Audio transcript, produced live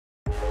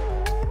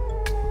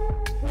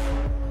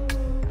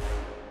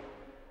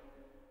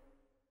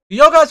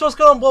Yo guys, what's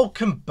going on?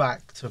 Welcome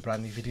back to a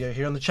brand new video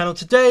here on the channel.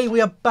 Today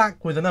we are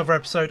back with another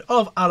episode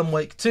of Alan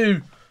Wake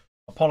 2.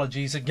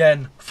 Apologies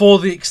again for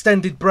the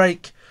extended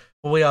break,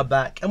 but we are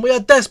back and we are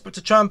desperate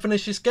to try and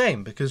finish this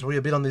game because we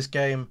have been on this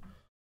game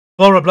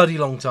for a bloody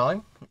long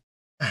time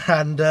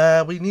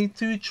and we need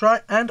to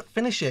try and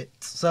finish it.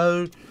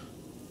 So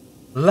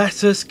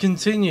let us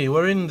continue.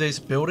 We're in this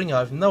building. I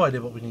have no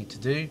idea what we need to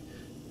do.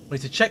 We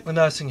need to check the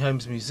nursing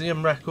home's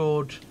museum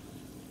record.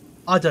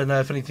 I don't know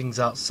if anything's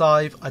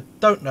outside. I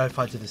don't know if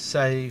I did a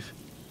save.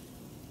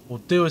 Or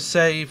do a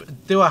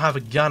save. Do I have a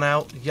gun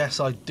out? Yes,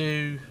 I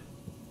do.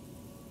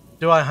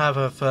 Do I have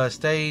a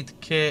first aid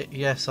kit?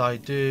 Yes, I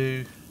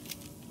do.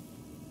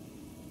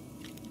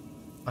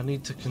 I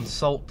need to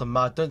consult the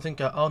map. I don't think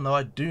I... Oh, no,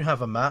 I do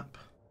have a map.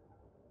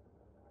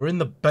 We're in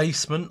the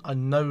basement. I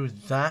know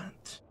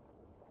that.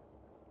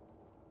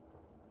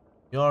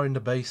 We are in the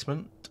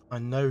basement. I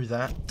know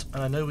that.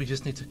 And I know we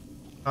just need to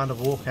kind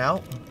of walk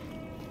out.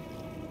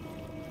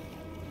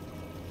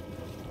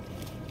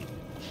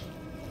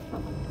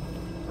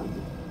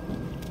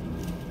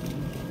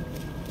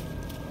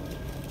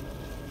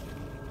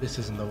 This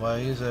isn't the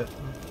way, is it?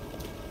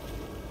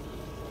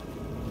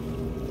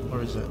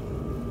 Or is it?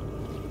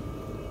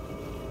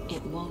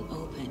 It won't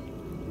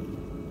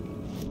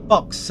open.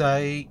 Fuck's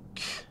sake.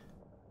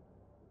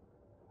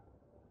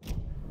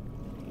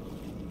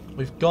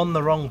 We've gone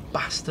the wrong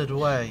bastard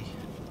way.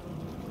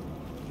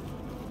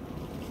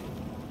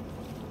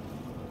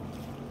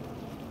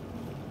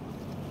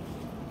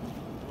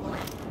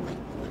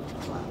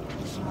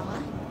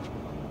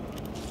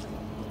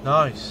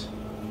 Nice.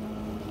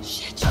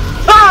 Shit.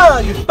 Ah,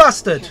 you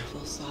bastard!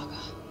 Careful, Saga.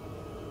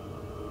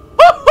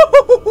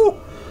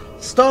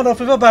 Start off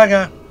with a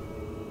banger.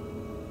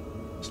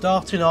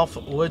 Starting off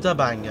with a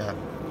banger.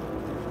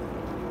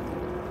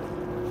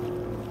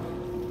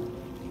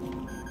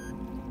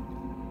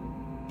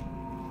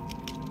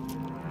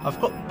 I've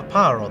got the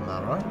power on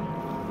now, right?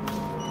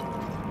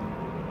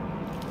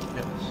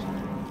 Yes.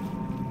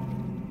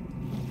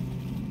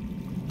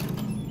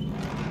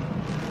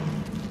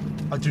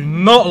 I do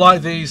not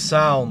like these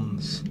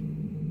sounds.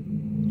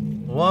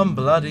 One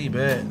bloody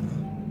bit.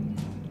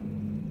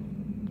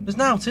 There's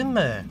nought in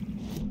there.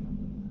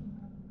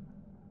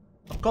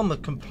 I've gone the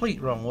complete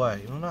wrong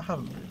way. Well, I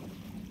haven't.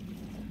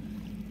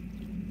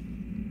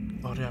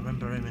 Oh, yeah, I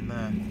remember him in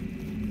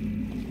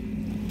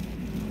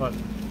there. Right.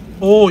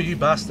 Oh, you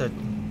bastard.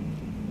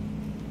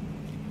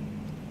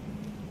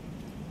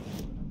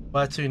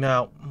 Where to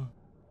now?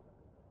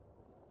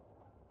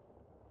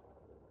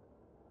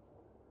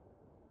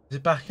 Is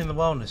it back in the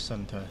wellness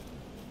centre?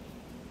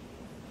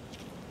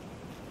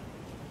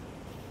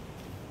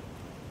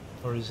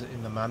 Or is it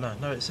in the manor?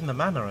 No, it's in the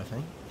manor, I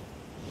think.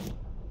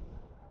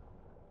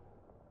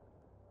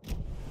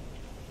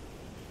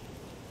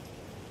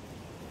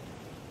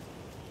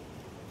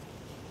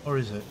 Or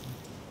is it?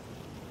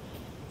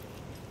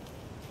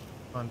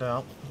 Find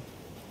out.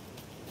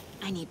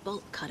 I need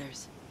bolt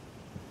cutters.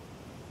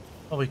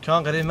 Oh, we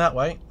can't get in that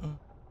way.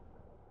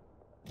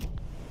 We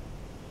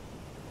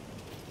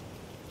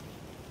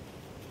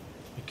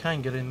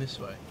can get in this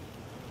way.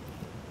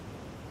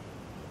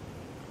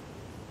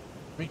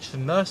 Reach the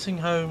nursing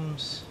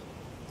homes.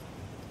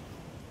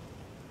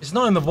 It's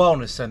not in the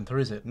wellness centre,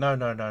 is it? No,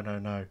 no, no, no,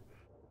 no.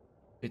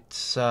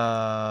 It's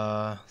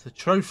the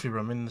trophy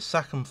room in the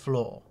second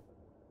floor.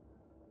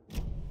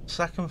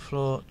 Second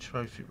floor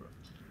trophy room.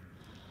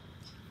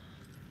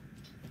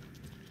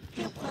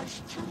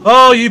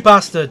 Oh, you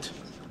bastard!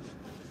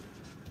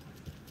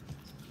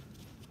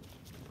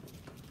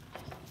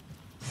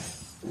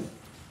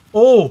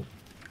 Oh!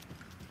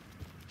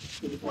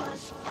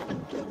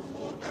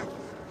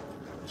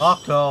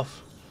 Fuck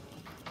off.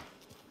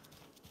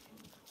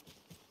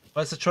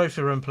 Where's the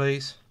trophy room,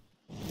 please?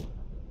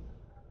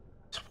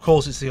 Of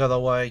course it's the other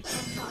way.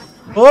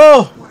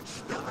 Oh!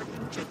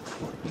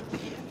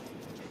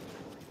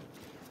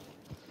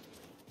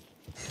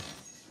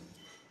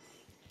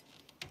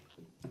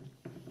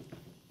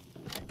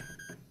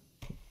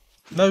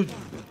 No.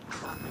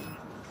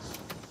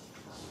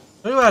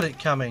 Who had it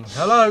coming?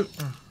 Hello?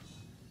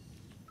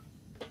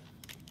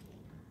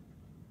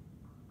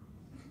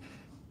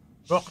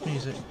 Rock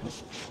music.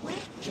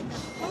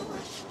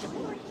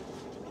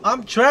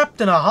 I'm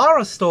trapped in a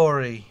horror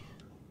story.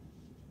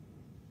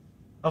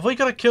 Have we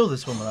got to kill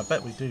this woman? I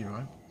bet we do,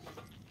 right?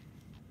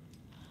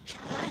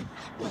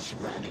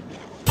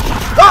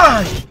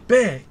 Ah, you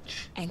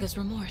bitch! Anger's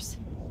remorse.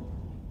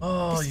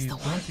 Oh, This is you the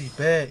one. bloody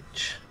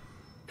bitch.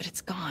 But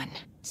it's gone.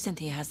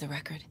 Cynthia has the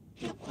record.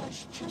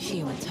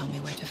 She would tell me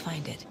where to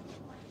find it.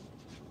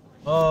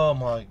 Oh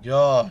my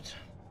god.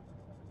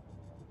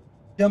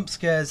 Jump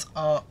scares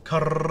are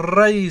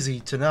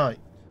crazy tonight.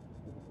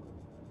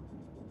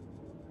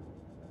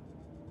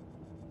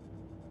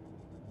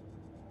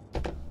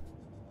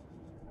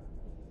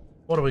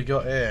 What do we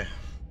got here?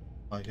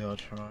 Oh my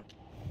god, right.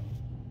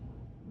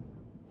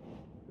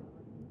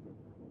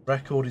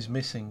 Record is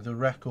missing. The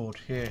record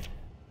here.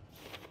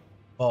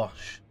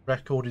 Bosh.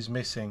 Record is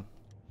missing.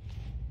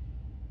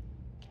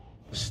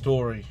 The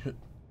story.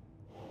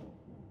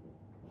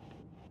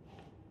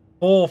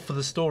 Or for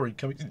the story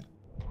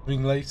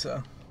coming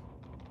later.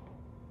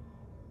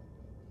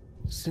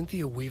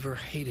 Cynthia Weaver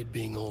hated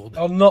being old.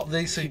 Oh, not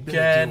this She'd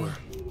again. been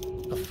a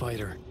doer, a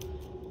fighter.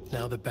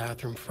 Now the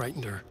bathroom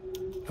frightened her,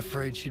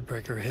 afraid she'd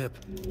break her hip,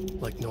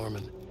 like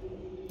Norman.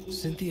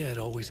 Cynthia had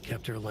always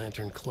kept her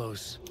lantern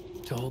close,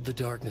 to hold the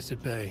darkness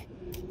at bay.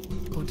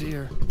 Oh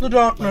dear. The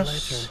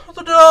darkness.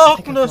 The I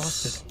think I've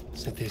lost darkness. it,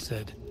 Cynthia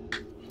said.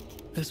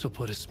 This will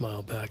put a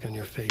smile back on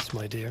your face,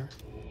 my dear,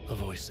 a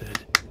voice said.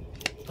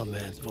 A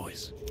man's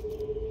voice.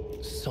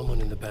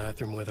 Someone in the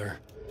bathroom with her.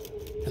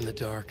 In the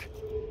dark.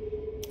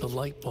 The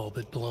light bulb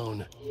had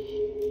blown.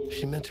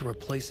 She meant to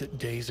replace it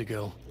days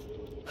ago.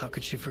 How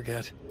could she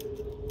forget?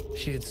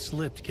 She had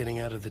slipped getting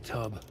out of the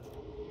tub.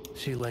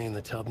 She lay in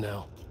the tub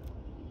now.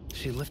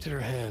 She lifted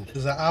her hand.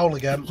 There's that owl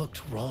again. It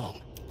looked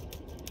wrong.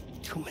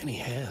 Too many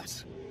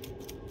hands.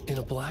 In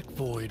a black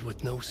void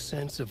with no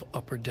sense of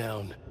up or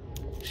down.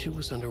 She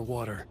was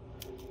underwater.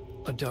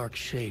 A dark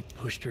shape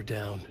pushed her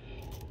down.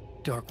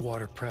 Dark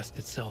water pressed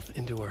itself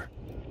into her.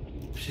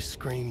 She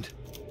screamed.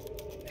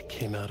 It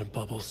came out in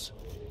bubbles.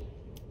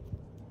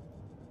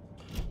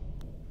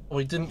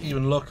 We didn't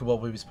even look at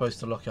what we were supposed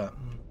to look at.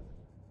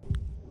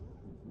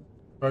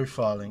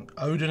 Profiling.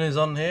 Odin is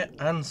on here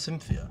and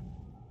Cynthia.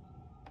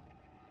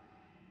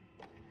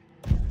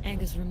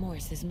 Anga's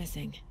remorse is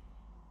missing.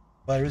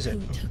 Where is it?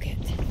 Who took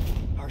it?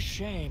 Our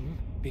shame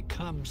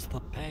becomes the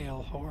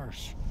pale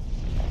horse.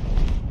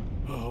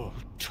 Oh,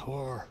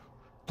 Tor.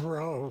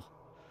 Bro.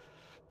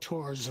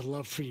 Tor's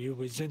love for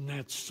you is in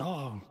that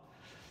song.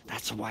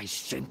 That's why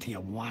Cynthia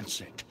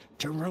wants it,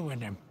 to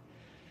ruin him.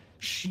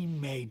 She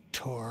made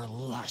Tor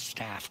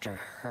lust after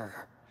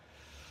her.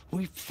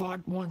 We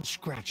fought one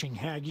scratching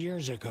hag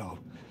years ago.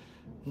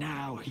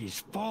 Now he's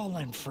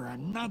fallen for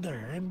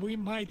another, and we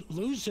might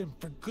lose him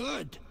for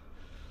good.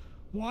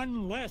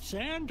 One less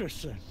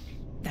Anderson.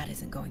 That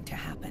isn't going to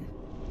happen.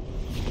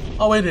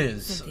 Oh, it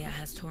is. Cynthia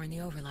has Tor in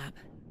the overlap.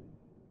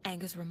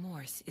 Anga's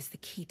remorse is the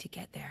key to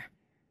get there.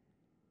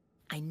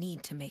 I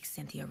need to make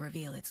Cynthia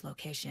reveal its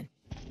location.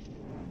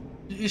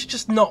 It's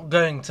just not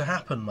going to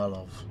happen, my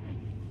love.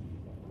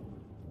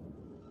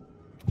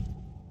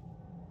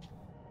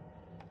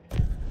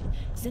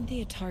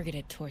 Cynthia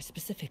targeted Tor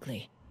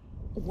specifically.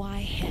 Why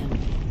him?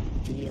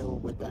 Deal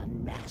with the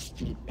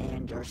nasty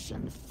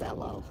Anderson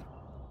fellow.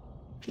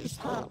 His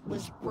heart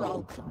was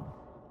broken.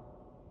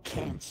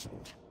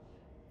 Cancelled.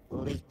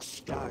 Leaks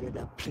started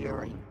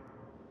appearing.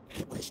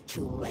 It was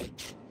too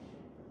late.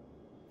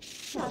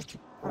 Shut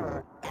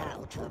her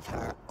out of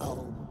her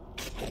own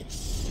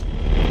case.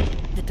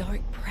 The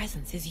dark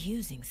presence is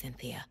using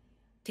Cynthia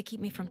to keep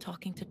me from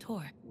talking to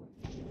Tor.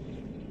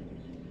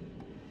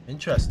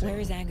 Interesting. Where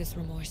is Anga's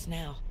remorse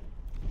now?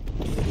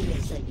 He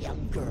is a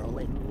young girl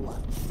in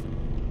love.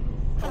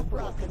 A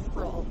rock and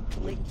roll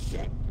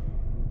cliche.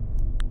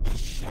 The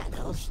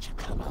shadows to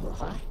come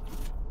alive.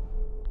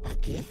 A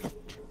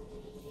gift.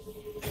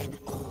 An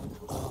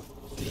on-off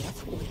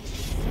death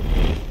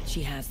wish.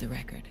 She has the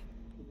record.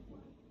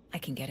 I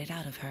can get it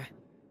out of her.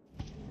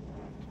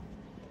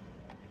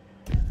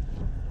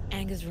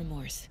 Anga's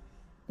remorse.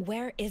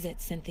 Where is it,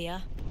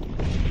 Cynthia?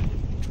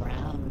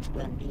 Drowned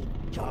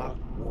beneath dark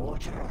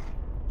water.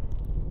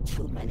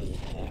 Too many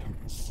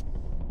hands.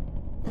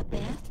 The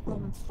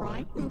bathroom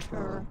frightened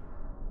her.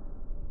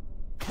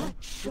 Cut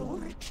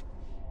short.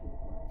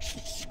 She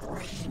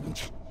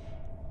screamed.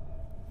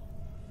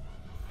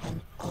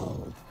 An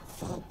old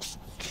folks'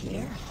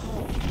 care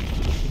home.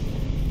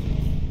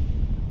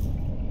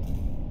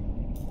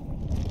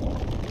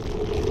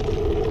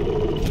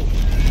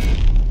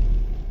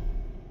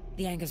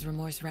 The Anga's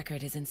remorse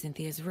record is in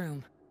Cynthia's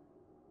room.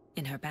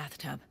 In her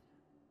bathtub.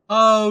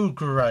 Oh,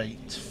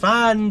 great.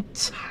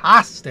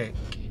 Fantastic.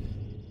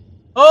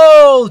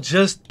 Oh,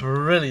 just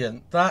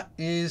brilliant. That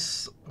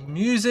is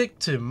music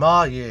to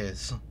my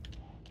ears.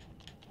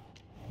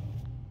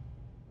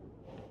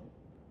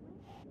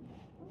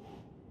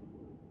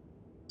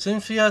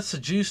 Cynthia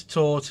seduced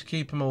Tor to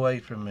keep him away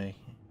from me.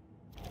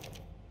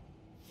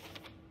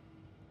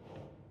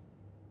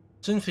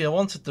 Cynthia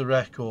wanted the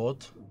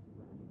record.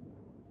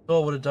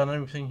 Tor would have done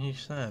everything he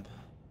said.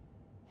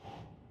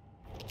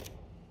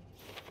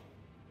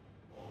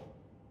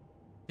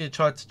 She had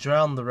tried to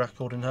drown the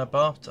record in her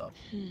bathtub.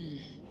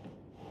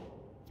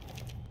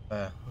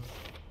 There.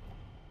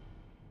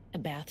 A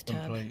bathtub.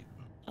 Complete.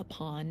 A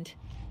pond.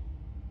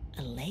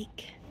 A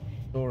lake.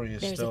 Story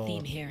is There's still... a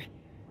theme here.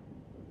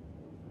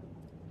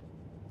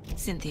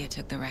 Cynthia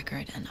took the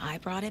record and I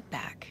brought it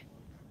back.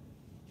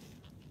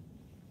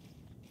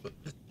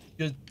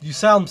 You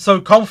sound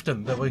so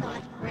confident that we...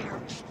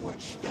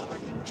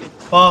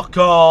 Fuck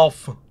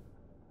off!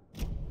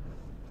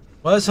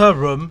 Where's her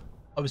room?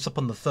 Oh, it's up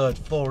on the 3rd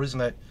floor,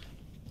 isn't it?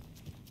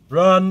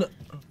 Run!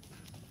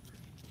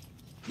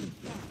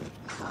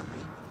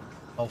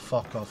 Oh,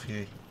 fuck off,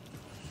 you.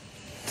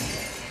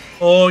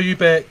 Oh, you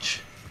bitch.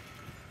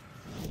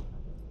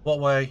 What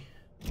way?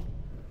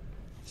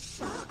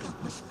 Saga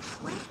was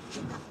trapped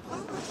in the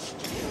forest.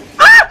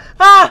 Ah!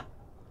 Ah!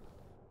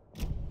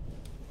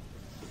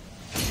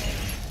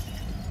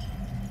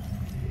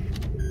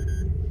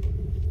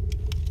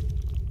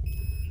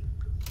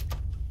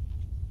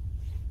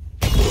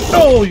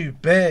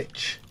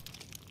 bitch.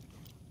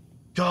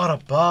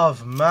 God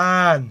above,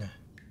 man.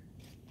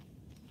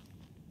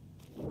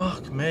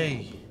 Fuck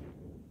me.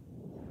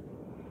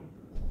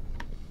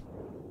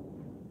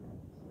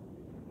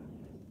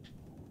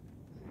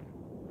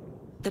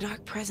 The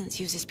Dark Presence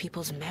uses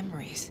people's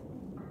memories,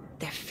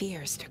 their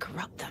fears to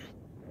corrupt them.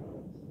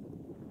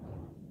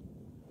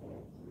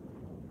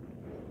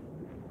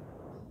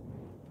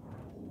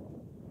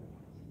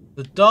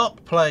 The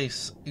Dark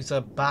Place is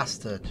a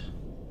bastard.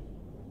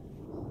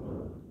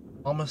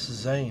 Thomas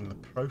Zane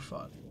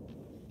profile.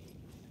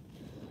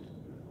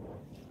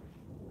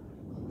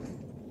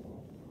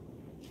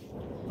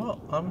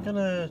 Well, I'm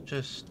gonna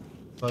just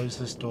close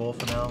this door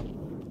for now.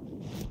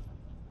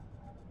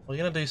 We're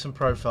gonna do some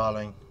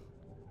profiling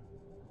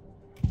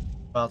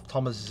about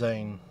Thomas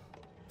Zane.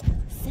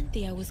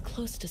 Cynthia was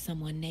close to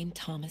someone named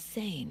Thomas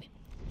Zane.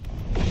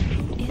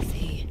 Who is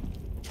he?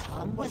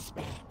 Tom was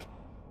back.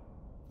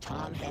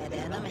 Tom had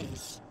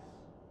enemies.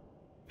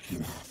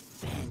 In a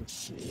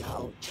fancy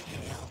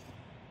hotel.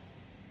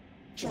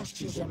 Just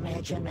his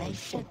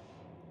imagination.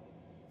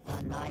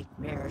 A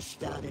nightmare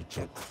started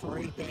to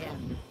creep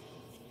in.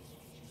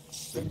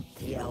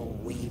 Cynthia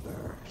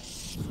Weaver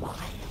smiled.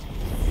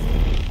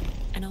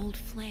 An old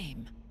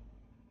flame.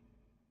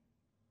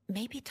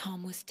 Maybe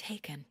Tom was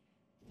taken.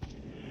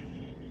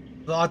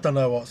 I don't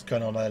know what's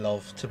going on there,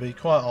 love. To be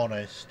quite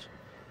honest,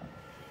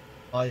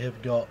 I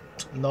have got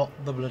not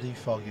the bloody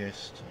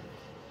foggiest.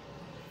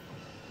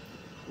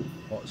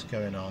 What's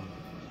going on?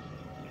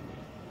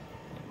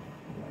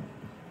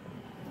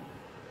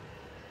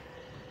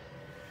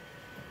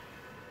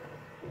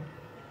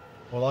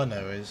 All I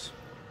know is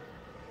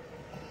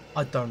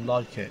I don't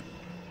like it.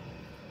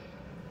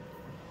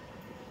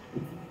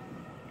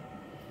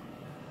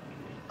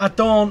 I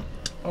don't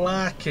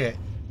like it.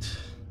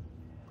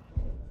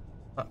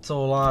 That's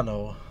all I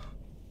know.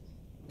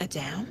 A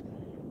dam?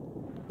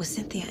 Was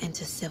Cynthia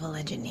into civil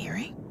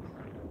engineering?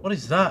 What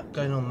is that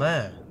going on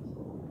there?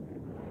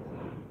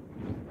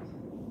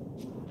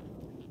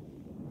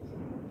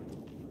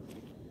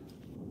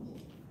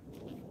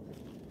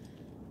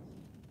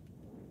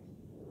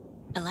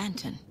 A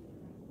lantern.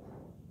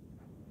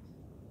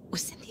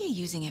 Was Cynthia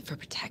using it for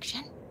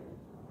protection?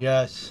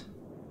 Yes.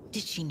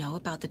 Did she know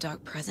about the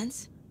Dark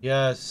Presence?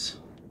 Yes.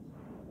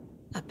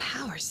 A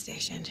power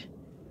station.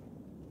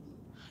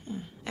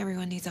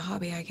 Everyone needs a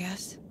hobby, I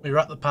guess. We were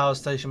at the power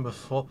station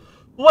before.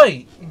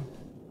 Wait!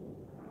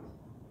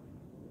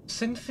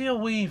 Cynthia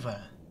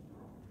Weaver.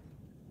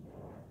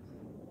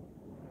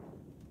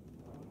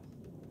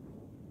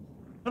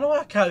 I'm trying to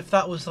work out if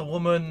that was the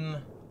woman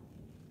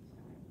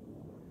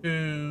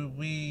who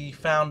we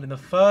found in the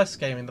first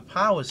game in the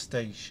power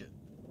station.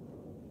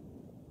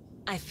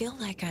 I feel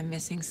like I'm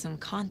missing some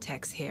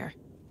context here.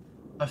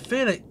 I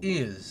feel it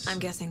is. I'm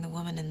guessing the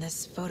woman in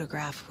this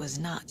photograph was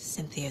not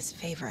Cynthia's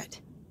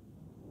favorite.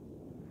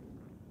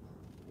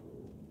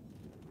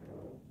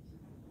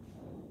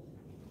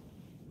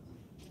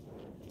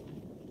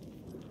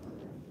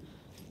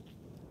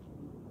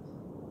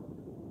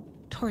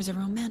 Tor's a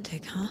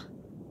romantic, huh?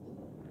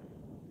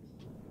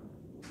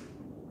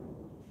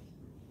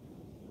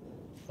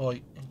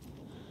 Oi.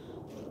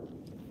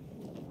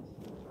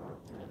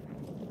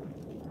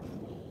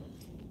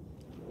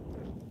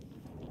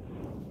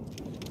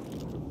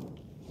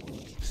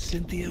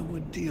 Cynthia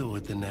would deal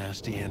with the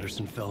nasty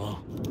Anderson fellow,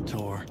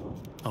 Tor,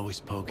 always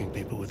poking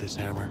people with his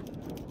hammer.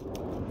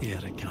 He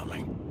had it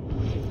coming.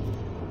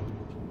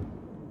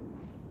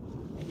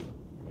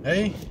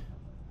 Hey.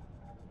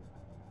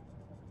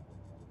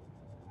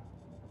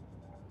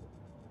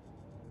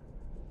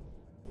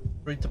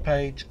 Read the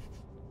page.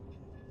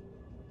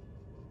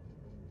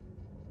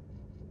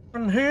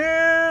 And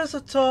here's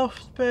a tough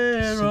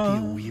sparrow.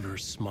 Cynthia Weaver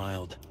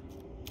smiled.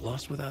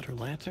 Lost without her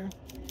lantern?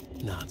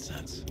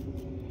 Nonsense.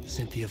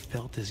 Cynthia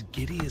felt as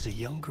giddy as a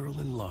young girl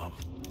in love.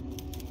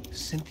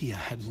 Cynthia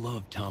had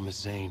loved Thomas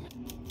Zane.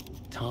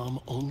 Tom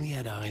only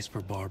had eyes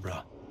for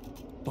Barbara.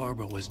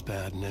 Barbara was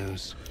bad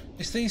news.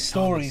 It's these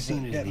Tom had stories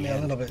seen that it get in me the a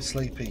end. little bit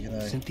sleepy, you know.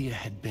 Cynthia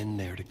had been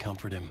there to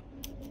comfort him.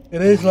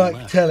 It is When he like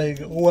left,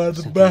 telling one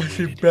Cynthia massive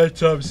waited.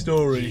 bedtime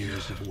story.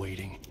 Years of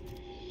waiting.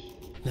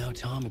 Now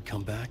Tom had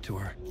come back to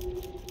her.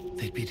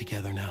 They'd be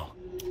together now.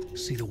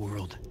 See the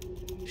world.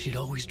 She'd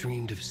always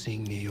dreamed of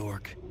seeing New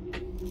York.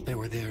 They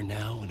were there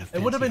now in a fancy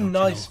It would have been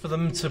hotel. nice for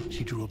them to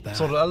She drew a bath.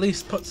 sort of at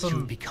least put She would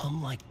some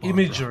become like Barbara.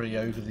 imagery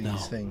over these No.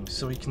 things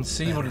so we can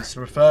see what Better. it's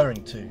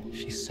referring to.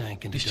 She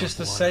sank into It's just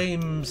the dark water.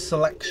 same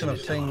selection of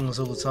Into Tom. things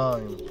all the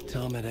time.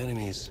 Tom had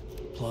enemies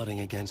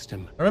plotting against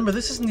him. Remember,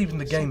 this isn't even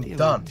the game Cynthia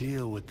done. would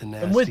deal with the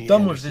And we're nasty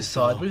done with Anderson this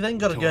side. fellow, We've then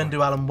got to go Tor, and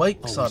do Alan Wake's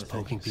always side of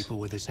poking things. people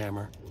with his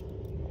hammer.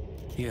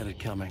 He had it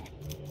coming.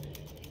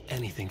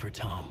 Anything for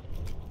Tom.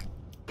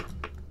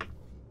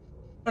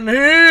 And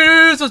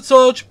here's a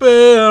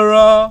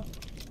torchbearer.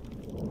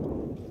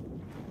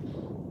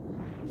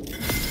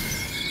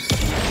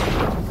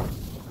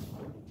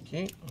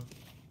 Okay.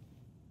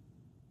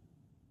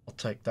 I'll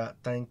take that.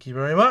 Thank you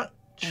very much.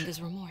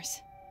 Anger's Remorse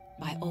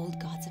by Old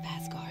Gods of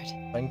Asgard.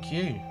 Thank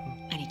you.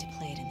 I need to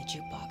play it in the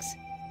jukebox.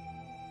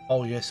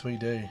 Oh yes, we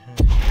do.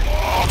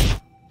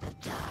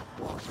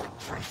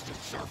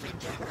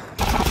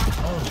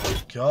 Oh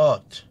my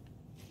god.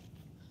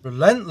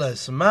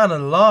 Relentless, man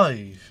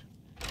alive.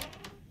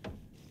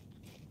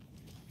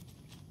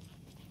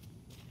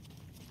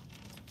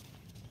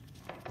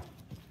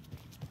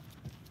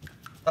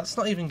 That's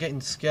not even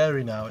getting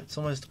scary now, it's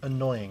almost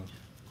annoying.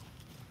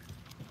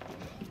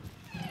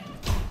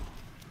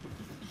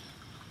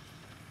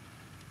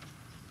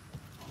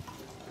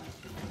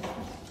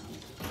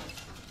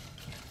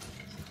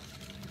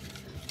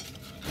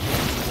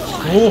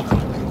 Oh!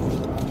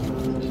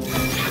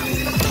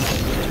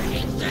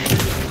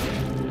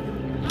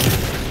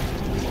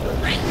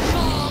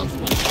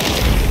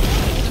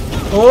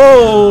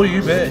 Oh,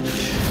 you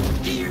bitch!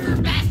 Your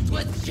best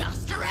was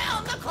just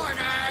around the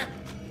corner.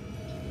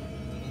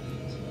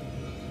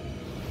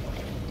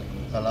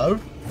 Hello?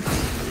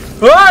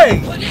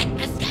 Hey!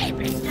 Wouldn't escape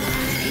it.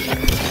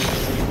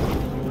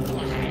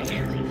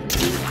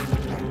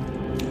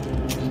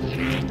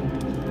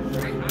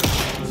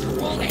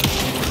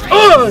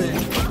 Oi!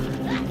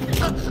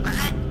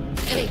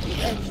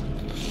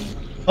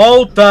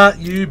 Hold that,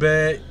 you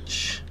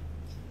bitch!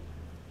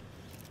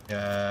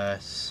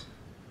 Yes.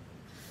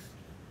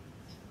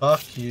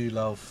 Fuck you,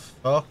 love.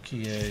 Fuck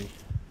you.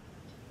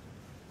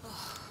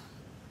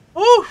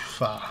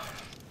 Oof! I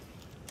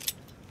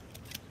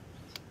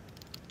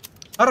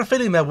had a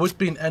feeling there would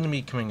be an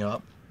enemy coming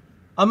up.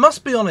 I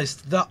must be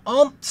honest, there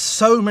aren't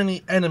so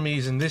many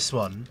enemies in this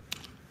one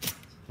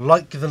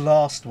like the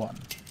last one.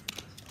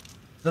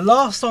 The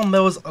last one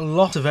there was a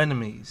lot of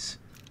enemies.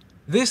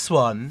 This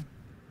one,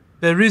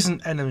 there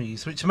isn't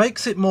enemies, which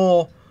makes it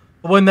more,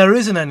 when there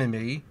is an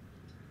enemy,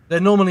 they're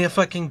normally a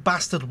fucking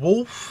bastard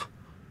wolf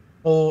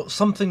or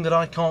something that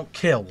I can't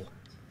kill.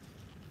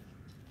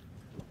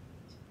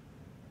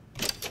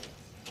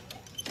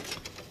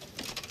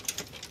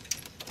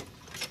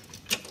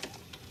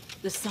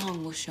 The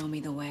song will show me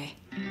the way.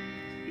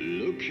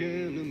 Look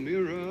in the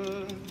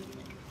mirror,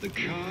 the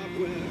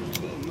cobwebs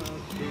of my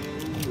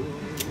soul.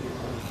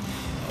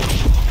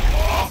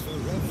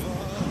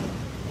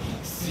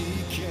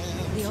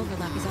 The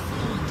overlap is off the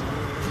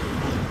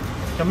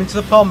pond. Coming to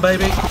the pond,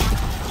 baby.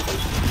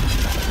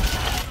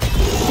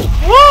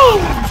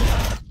 Woo!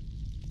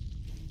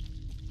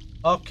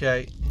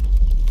 Okay.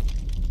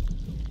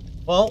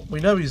 Well, we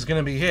know he's going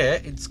to be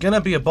here. It's going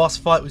to be a boss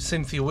fight with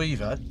Cynthia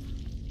Weaver.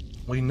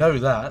 We know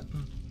that.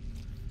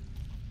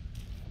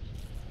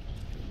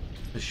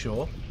 For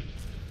sure.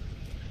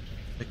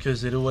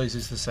 Because it always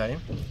is the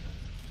same.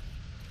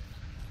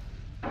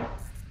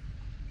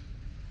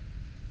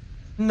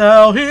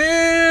 Now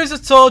here's a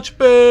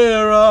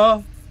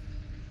torchbearer.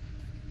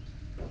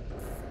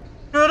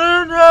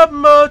 Couldn't have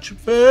much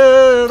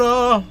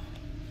better.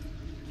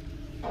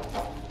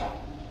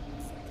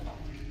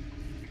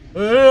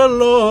 I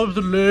love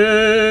the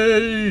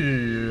lake.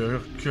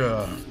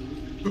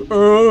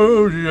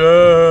 Oh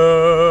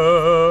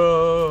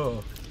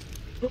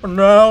yeah.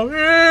 Now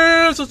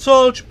here's a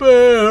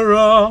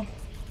torchbearer.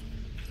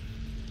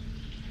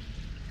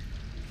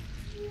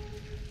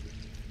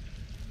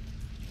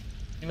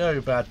 You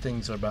know bad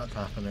things are about to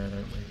happen here,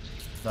 don't we?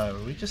 No,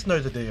 we just know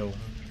the deal.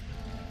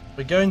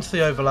 We go into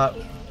the overlap.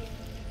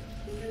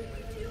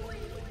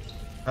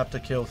 Have to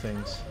kill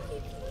things.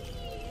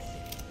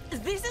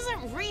 This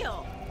isn't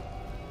real.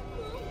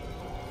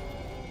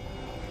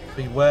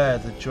 Beware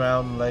the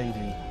drowned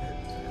lady.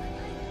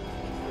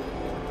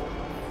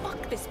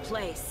 Fuck this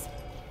place.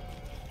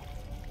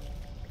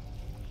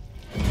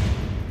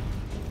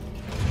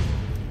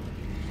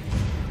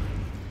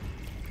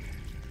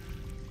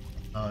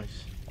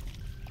 Nice.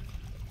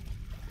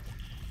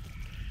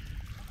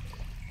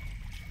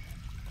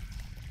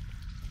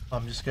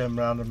 I'm just going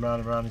round and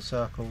round and round in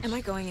circles. Am I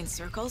going in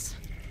circles?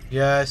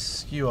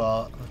 Yes, you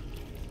are.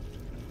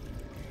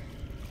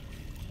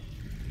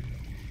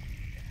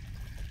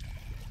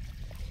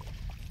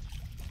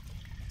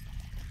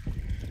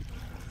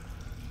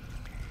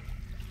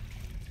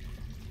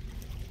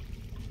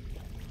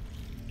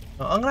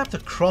 I'm gonna have to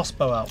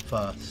crossbow out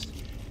first.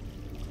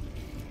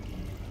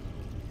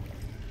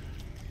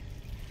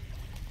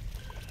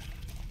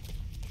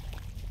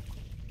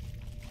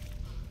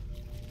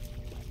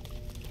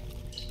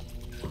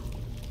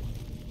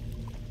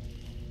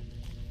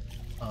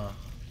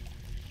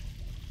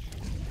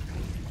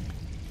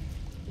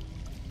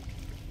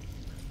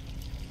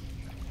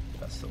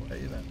 That's the way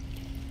then.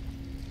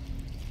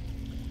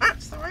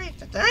 That's the way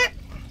to do it!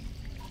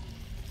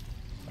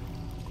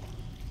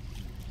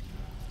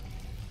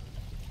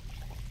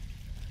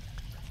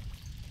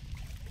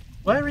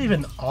 Where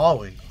even are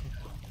we?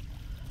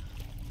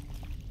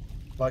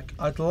 Like,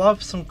 I'd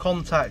love some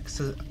context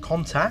as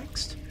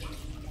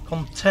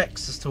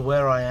to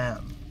where I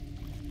am.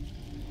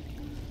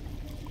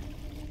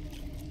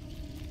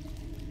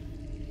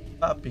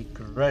 That'd be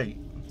great.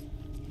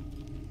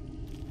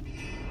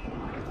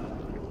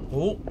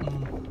 Oh.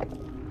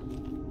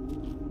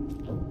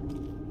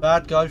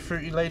 Bad guy,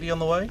 fruity lady on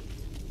the way.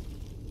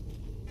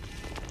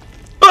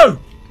 Boom!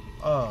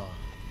 Oh.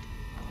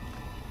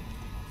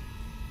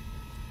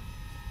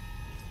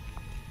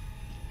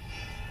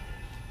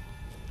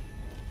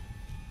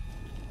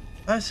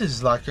 This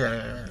is like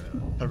a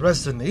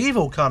Resident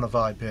Evil kind of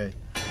vibe here.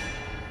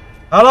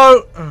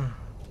 Hello?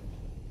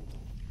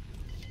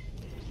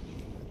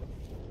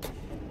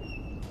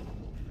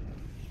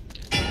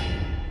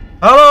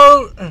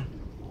 Hello?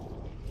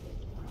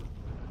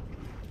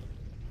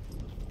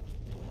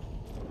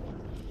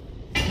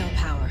 No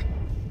power.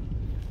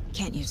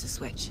 Can't use the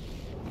switch.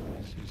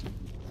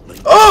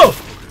 Oh!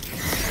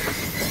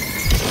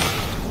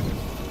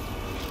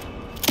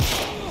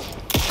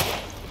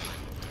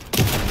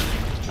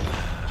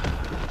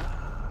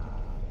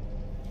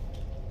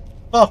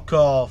 Fuck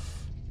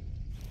off.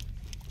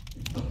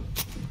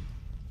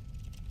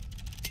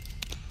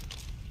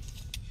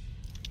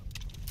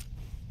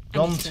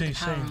 Gone too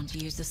soon. To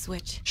use the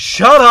switch.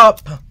 Shut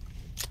up!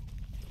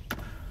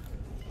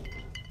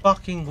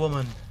 Fucking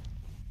woman.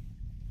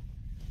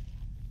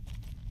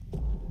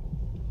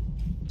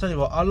 Tell you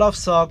what, I love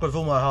Saga with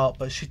all my heart,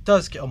 but she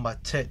does get on my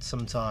tits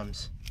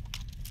sometimes.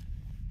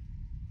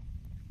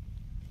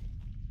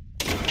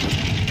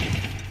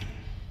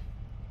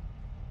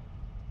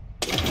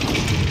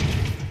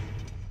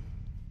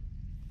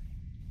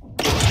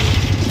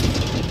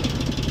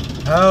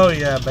 Oh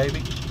yeah,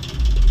 baby.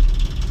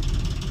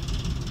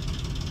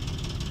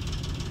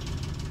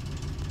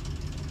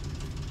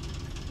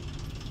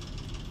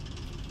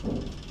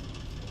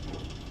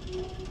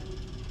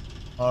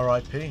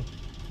 R.I.P.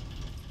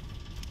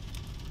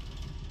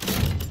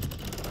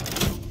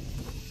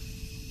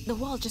 The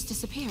wall just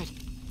disappeared.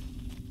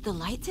 The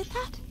light did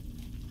that?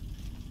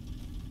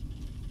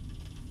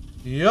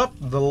 Yep,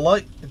 the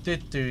light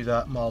did do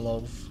that, my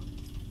love.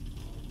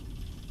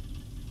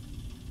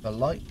 The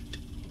light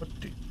would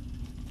do.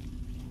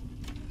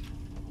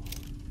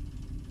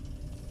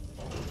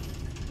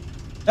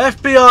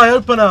 FBI,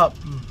 open up!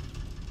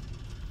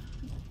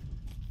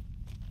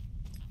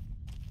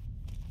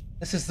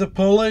 This is the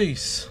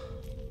police.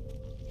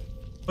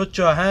 Put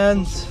your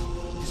hands.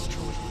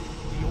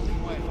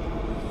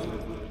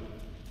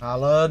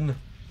 Alan.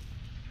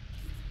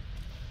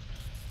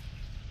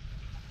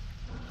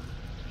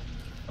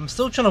 I'm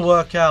still trying to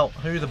work out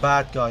who the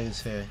bad guy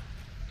is here.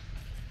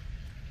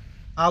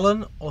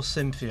 Alan or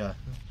Cynthia?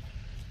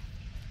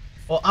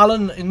 Or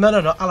Alan in... No,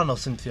 not Alan or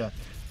Cynthia.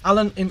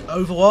 Alan in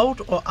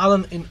Overworld or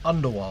Alan in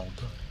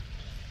Underworld?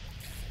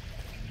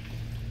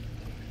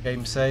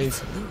 Game save.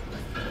 It's a loop,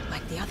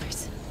 like the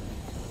others.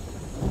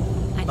 I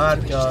need to Bad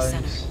reach the guys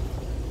center.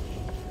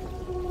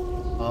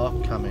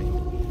 are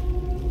coming.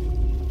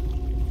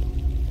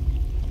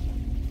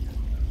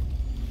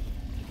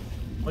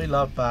 We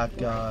love bad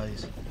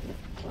guys.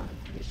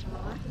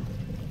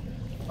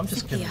 I'm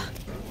just kidding.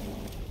 Cynthia.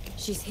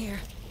 She's here.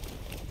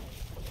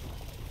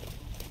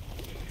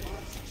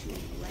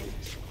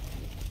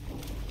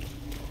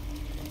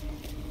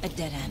 A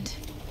dead end.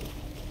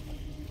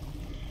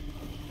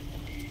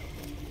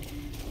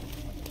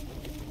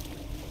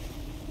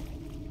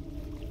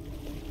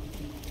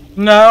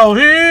 Now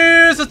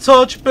here's a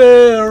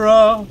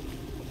torchbearer.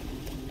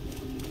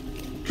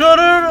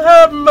 Couldn't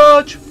have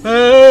much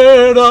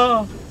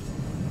better.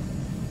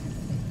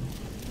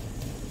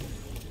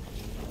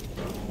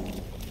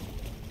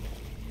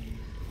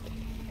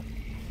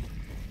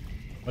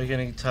 We're going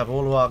to need to have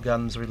all of our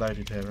guns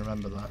reloaded here,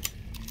 remember that.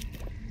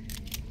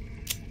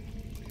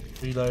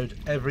 Reload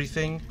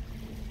everything.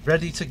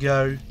 Ready to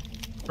go.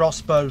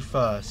 Crossbow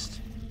first.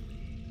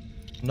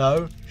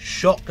 No,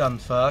 shotgun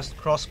first,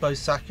 crossbow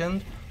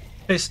second,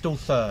 pistol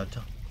third.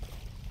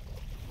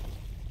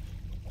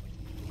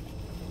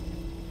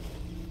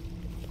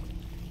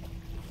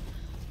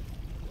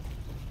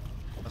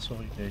 That's what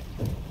we do.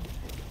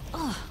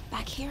 Oh,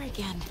 back here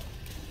again.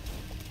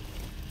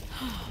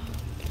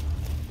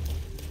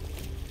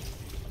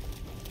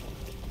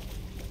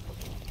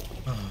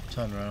 Oh,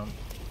 turn around.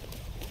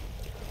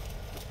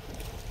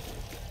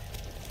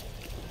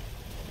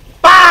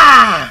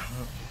 Bah!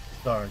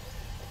 Sorry.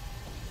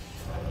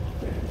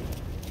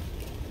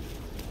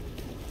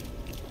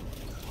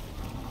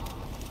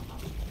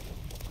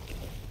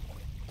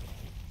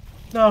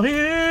 Now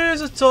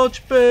here's a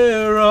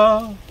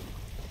torchbearer.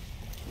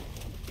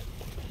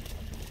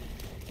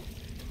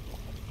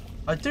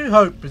 I do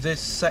hope this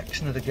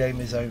section of the game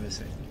is over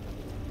soon,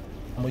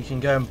 and we can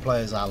go and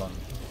play as Alan.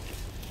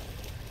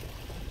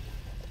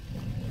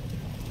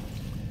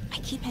 I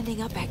keep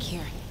ending up back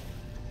here.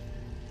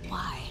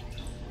 Why?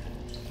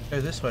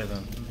 Go this way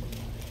then.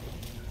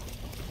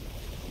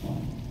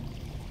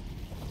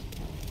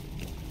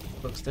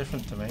 Looks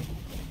different to me.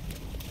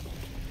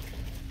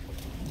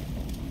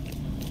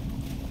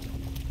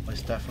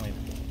 It's definitely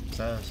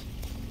stairs.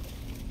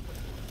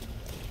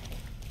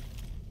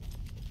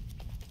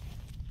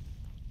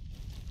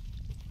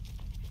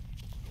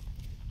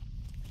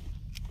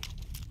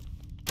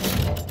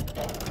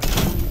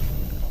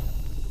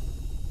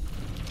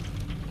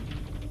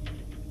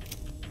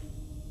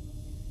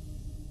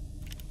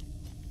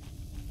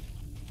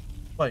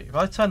 Wait, if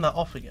I turn that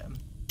off again.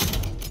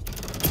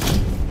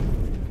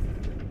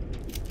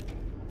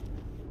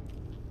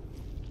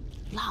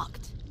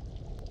 Locked.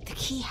 The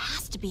key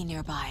has to be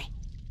nearby.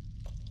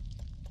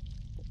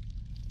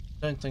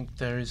 Don't think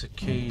there is a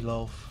key,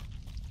 love.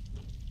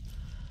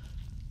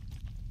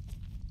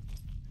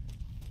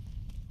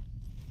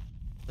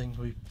 I think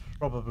we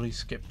probably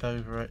skipped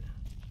over it.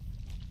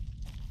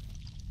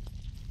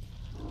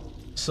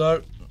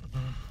 So,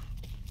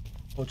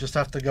 we'll just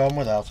have to go on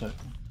without it.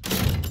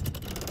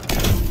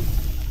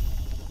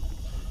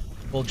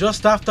 We'll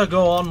just have to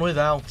go on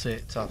without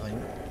it, I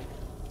think.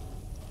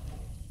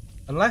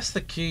 Unless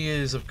the key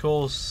is, of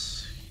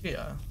course,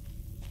 here.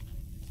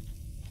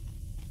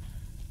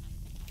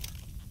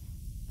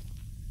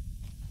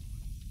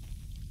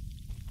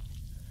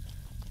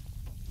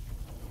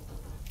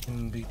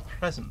 In the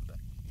present day.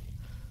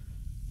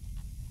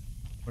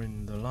 Or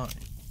in the line.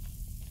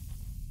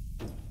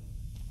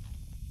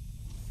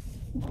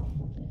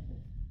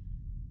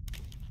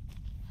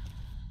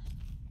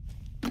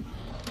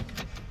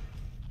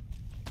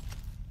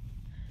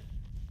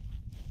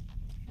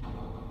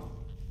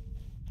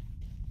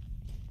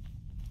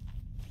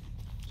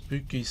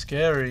 Spooky,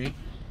 scary.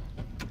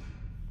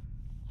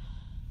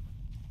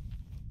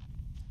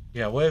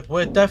 Yeah,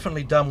 we're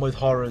definitely done with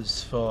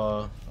horrors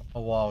for a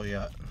while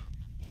yet.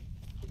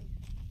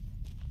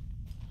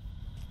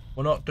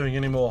 We're not doing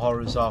any more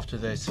horrors after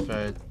this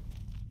for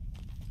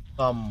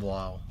some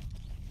while.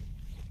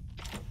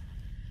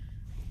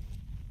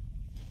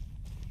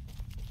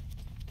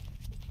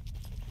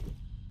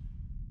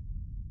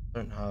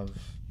 Don't have.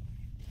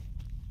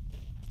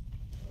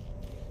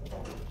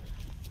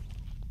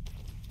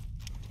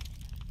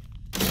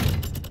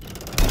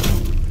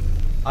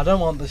 I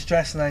don't want the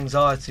stress and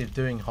anxiety of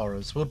doing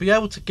horrors. We'll be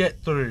able to get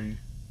through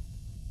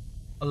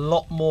a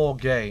lot more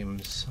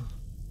games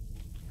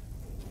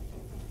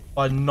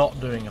by not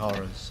doing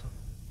horrors.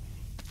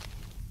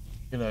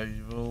 You know,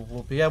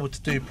 we'll be able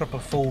to do proper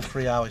full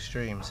 3-hour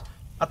streams.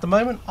 At the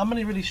moment, I'm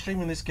only really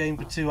streaming this game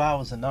for 2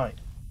 hours a night.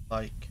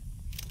 Like,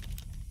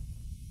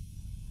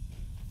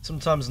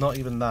 sometimes not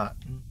even that.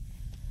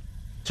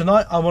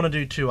 Tonight, I want to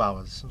do 2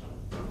 hours.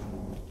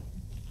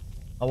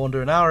 I want to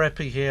do an hour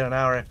epi here, an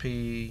hour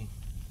epi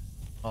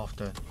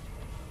after.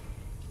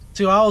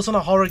 2 hours on a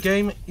horror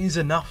game is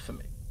enough for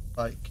me.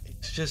 Like,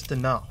 it's just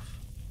enough.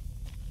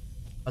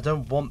 I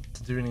don't want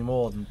to do any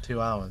more than 2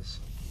 hours.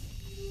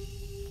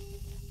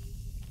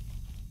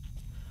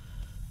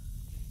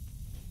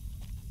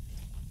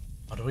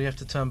 Or do we have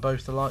to turn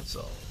both the lights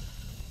off?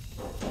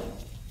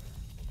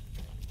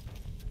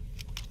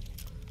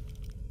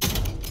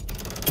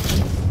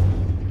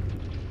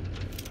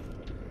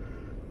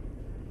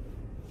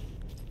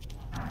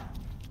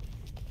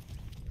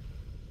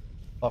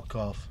 Fuck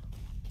off.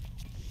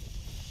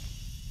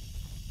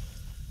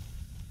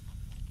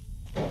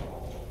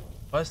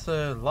 Where's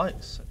the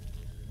lights?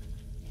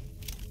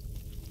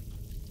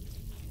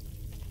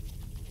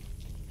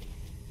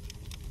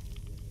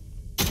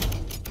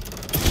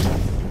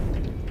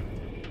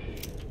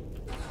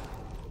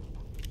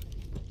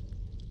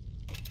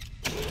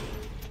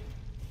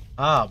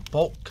 Ah,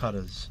 bolt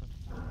cutters.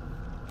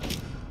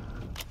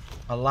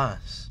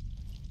 Alas.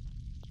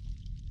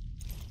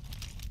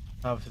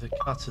 Have the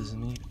cutters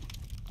needed.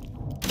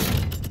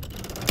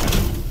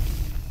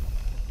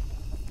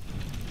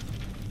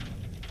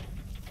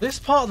 This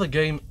part of the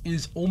game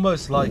is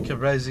almost like a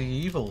Resident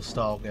Evil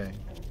style game.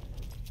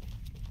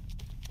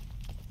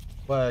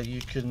 Where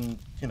you can,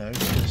 you know,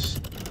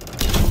 just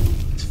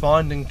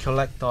find and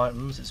collect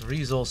items. It's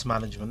resource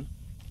management.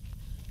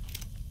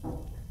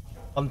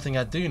 One thing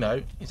I do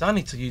know is I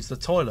need to use the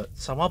toilet,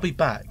 so I'll be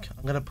back.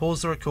 I'm going to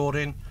pause the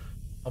recording.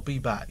 I'll be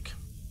back.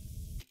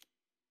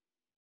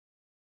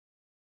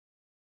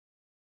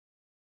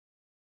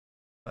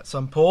 Let's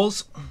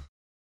unpause.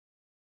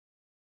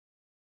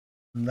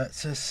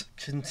 Let's us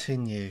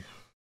continue.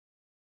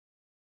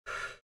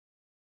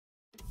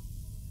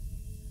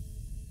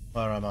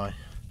 Where am I?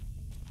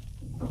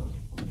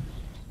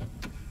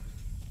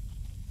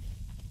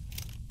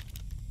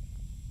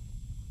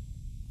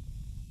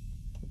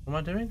 What am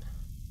I doing?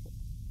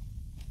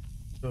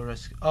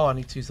 Oh, I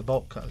need to use the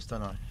bolt cutters,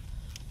 don't I?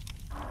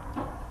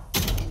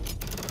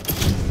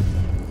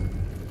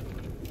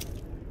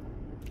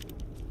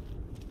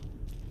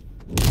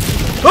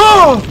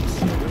 Oh!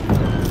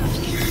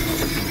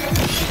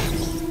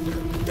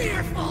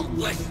 Fearful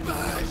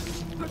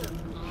whispers!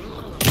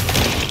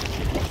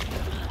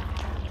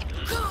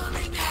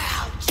 Calling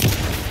out!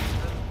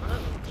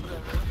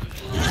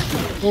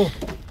 Oh!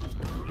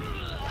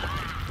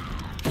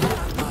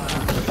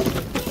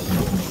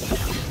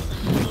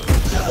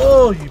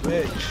 Oh, you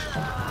bitch!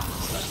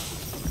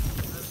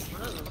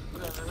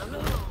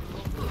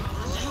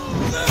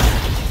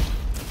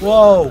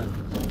 Whoa!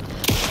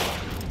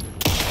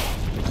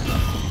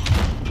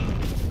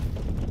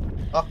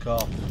 Fuck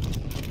off.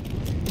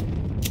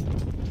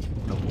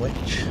 The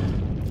witch.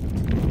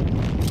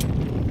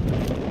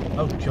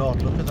 Oh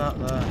god, look at that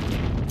there.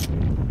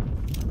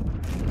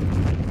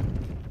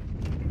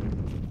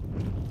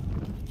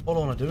 All I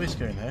want to do is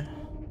go in there.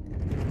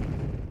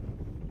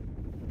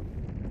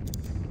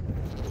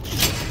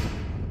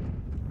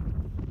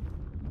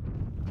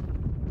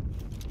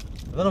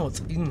 I don't know what's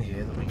in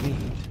here that we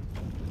need.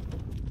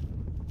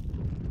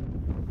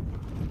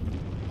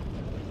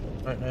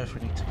 don't know if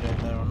we need to go in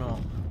there or not.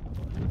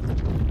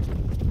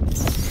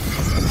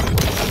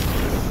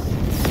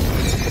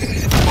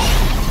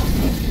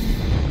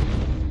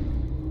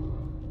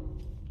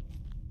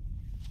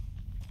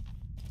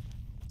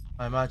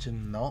 I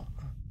imagine not.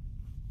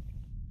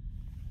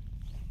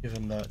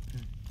 Given that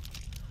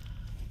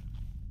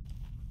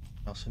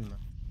else in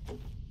there.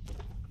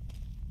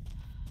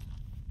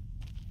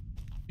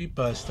 You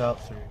burst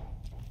out through.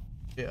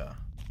 Yeah.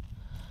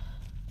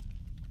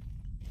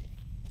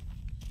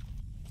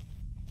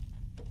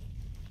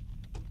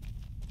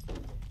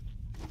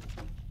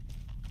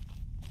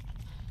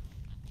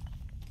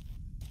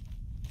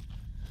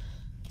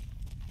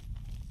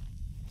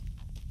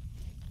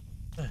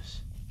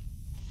 Yes.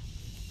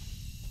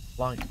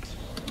 Light.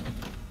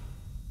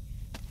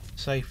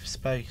 Safe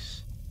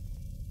space.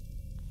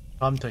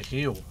 Time to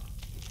heal.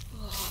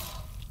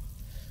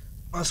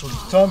 That's what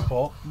it's time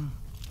for.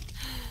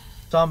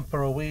 Time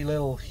for a wee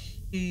little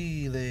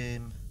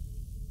healing.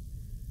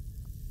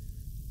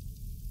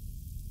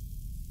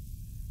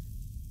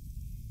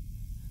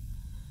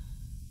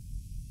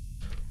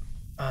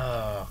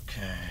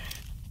 Okay.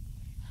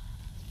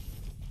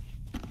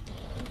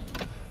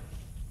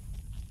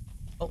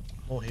 Oh,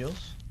 more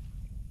heals.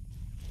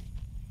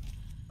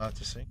 Glad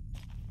to see.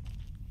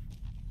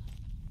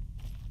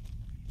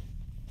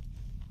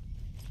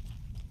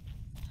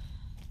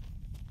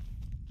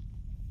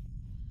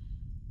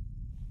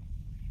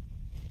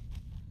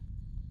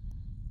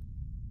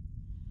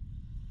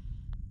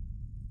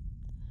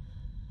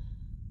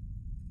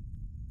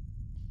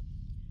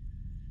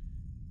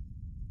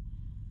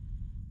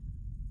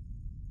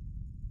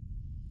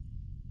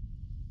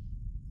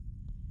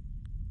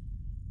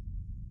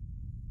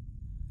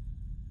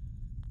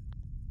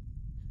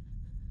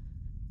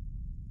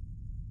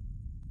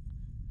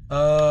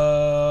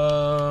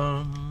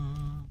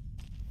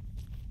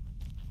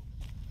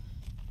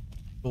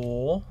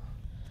 Door.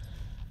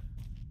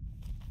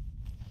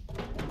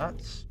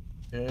 That's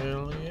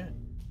really it.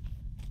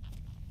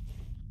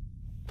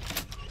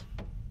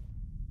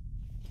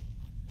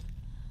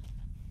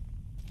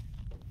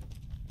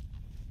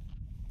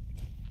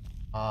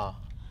 Ah.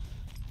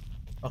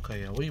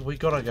 Okay, yeah, we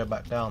gotta go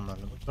back down then.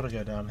 We've gotta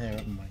go down here,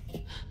 haven't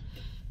we?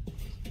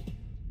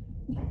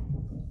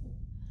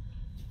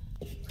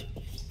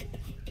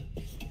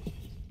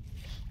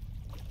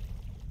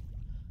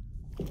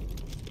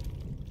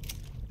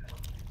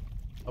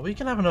 Are we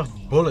gonna have enough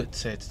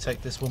bullets here to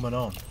take this woman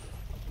on?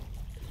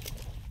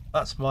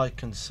 That's my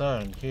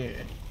concern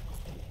here.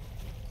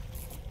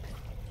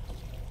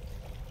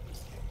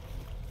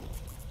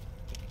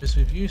 Because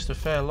we've used a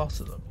fair lot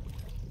of them.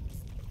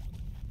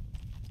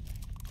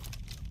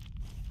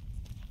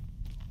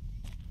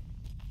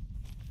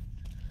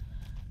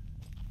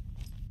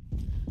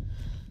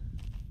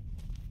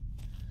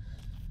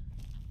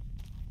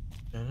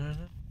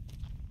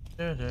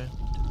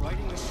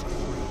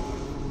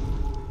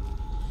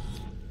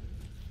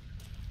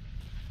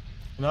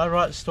 Can I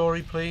write a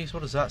story, please? What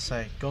does that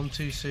say? Gone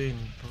too soon.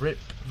 Rip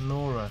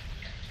Nora.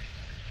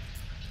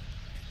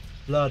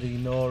 Bloody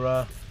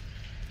Nora.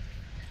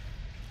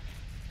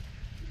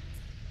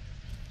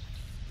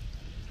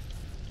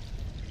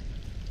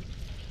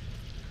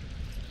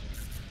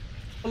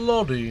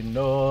 Bloody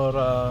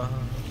Nora.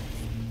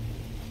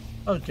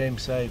 Oh, game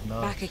saved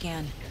now. Back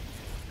again.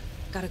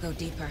 Gotta go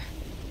deeper.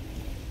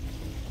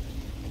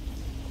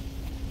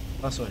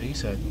 That's what he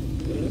said.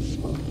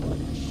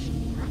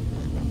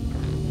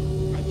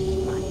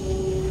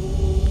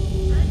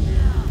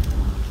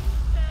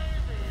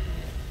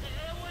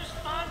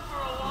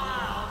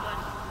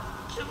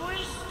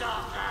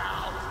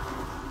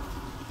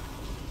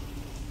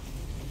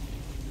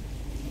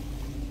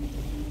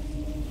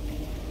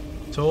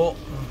 Tor.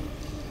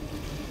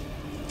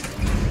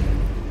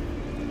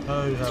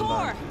 Oh,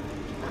 hello.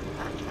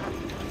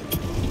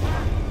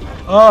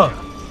 Oh!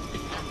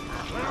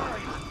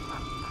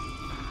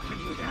 Can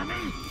you hear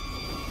me?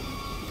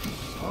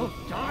 So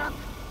dark?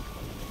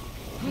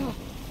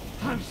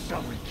 I'm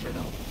sorry,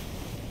 kiddo.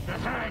 The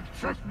hag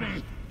tricked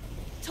me.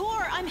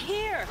 Tor, I'm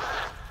here!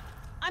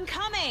 I'm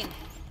coming!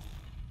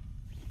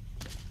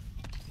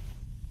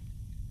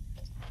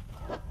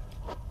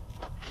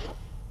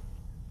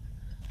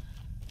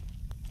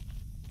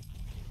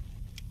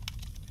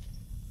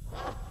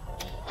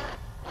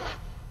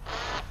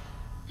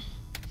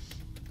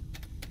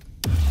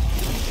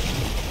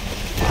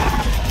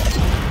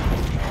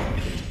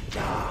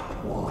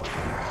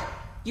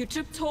 You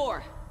took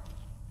Tor.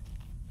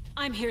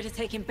 I'm here to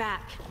take him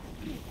back.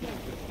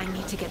 I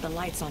need to get the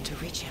lights on to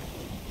reach him.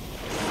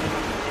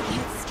 I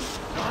can't see.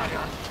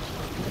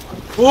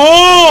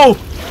 Oh!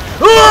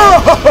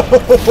 Oh!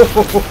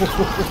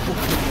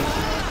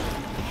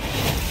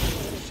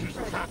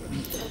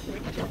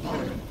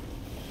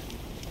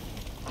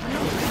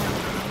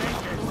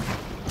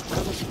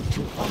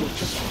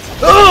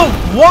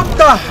 What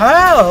the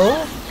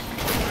hell?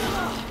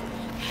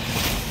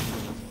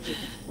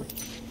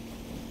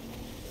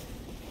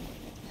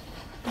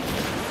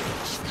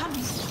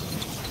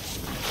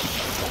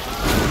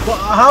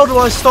 How do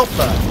I stop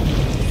that?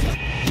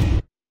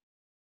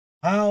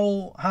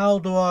 How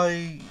do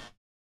I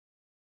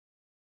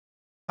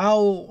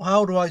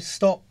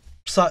stop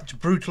such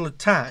brutal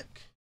attack?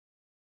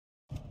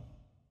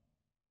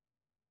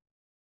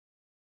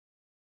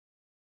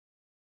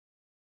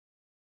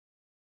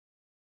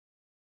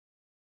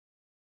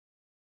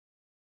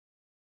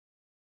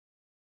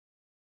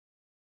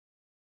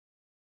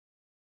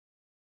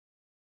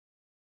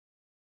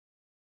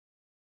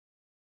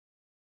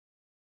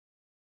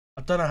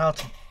 I don't know how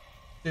to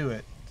do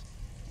it.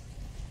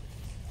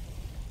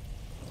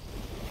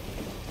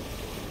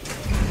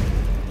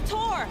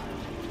 Tor!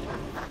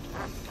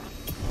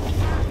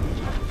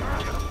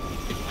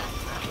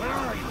 Where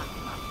are you?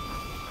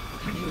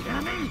 Can you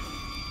hear me?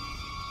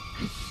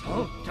 It's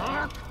so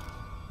dark.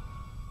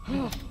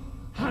 Oh,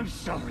 I'm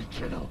sorry,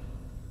 kiddo.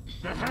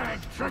 The hag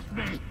tricked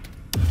me.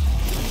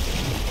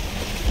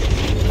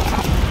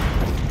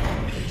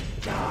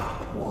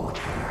 Dark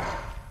water.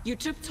 You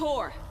took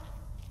Tor.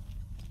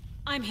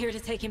 I'm here to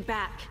take him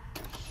back.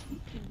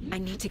 I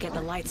need to get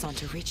the lights on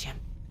to reach him.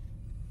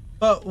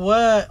 But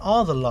where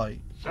are the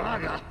lights?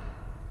 Saga.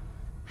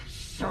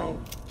 So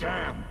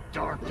damn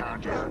dark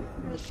down here.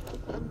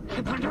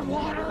 I'm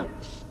underwater.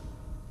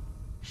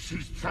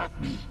 She's trapped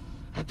me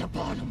at the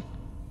bottom.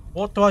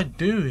 What do I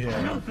do I here?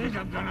 don't think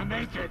I'm gonna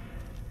make it.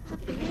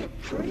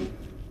 Freya.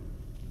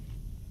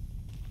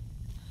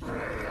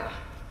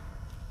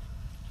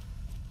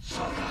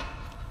 Saga.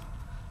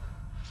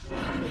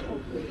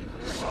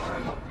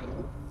 Sorry.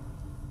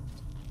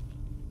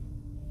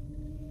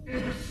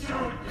 It's so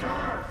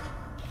dark.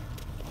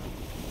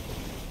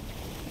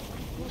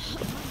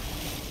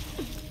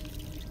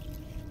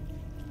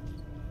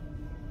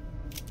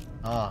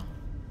 Ah.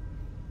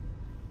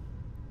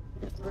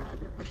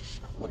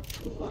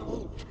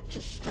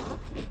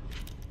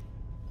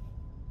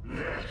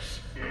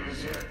 This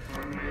is it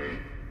for me.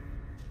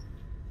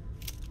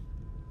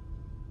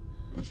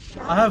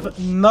 I have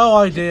no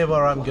idea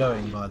where I'm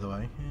going, by the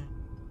way.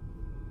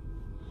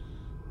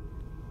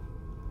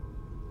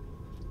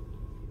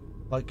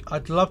 Like,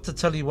 I'd love to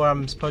tell you where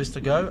I'm supposed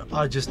to go,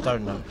 I just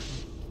don't know.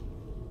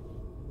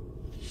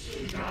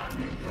 She got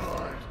me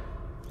good.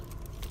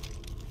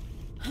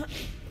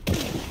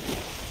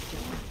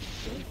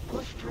 She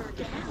pushed her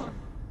down.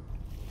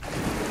 Ah!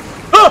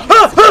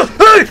 Ah! Ah!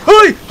 Hey!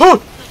 Hey!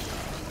 Oh!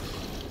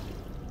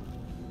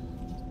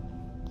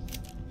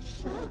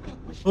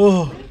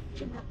 Oh!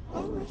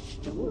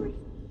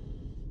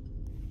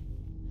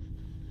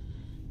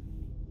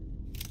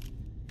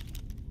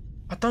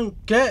 I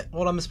don't get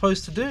what I'm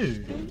supposed to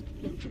do.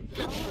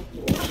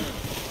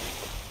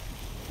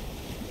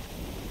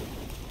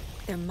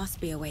 There must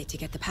be a way to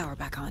get the power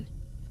back on.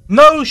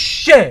 No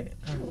shit!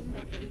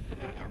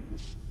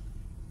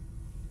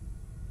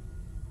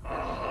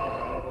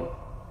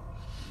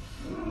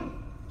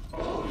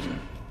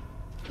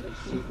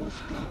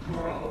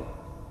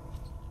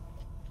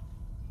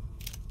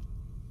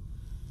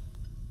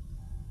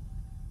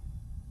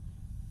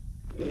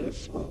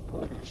 This will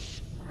put a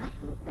smile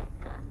back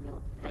on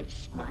your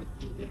face, my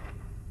dear.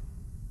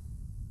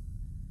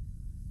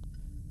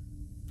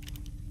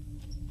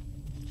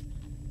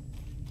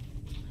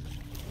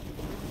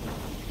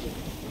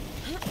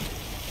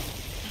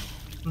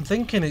 I'm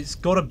thinking it's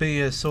gotta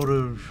be a sort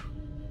of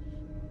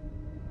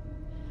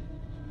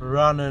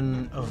run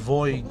and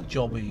avoid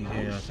jobby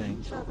here, I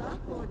think.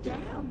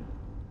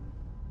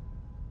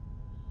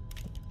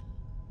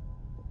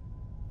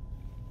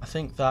 I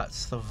think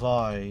that's the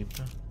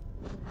vibe.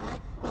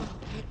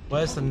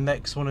 Where's the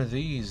next one of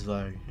these,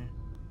 though?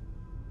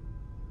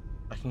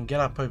 I can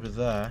get up over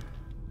there.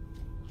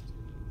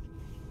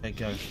 There you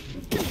go.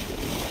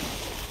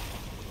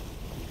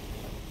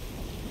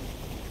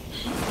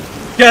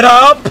 Get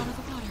up!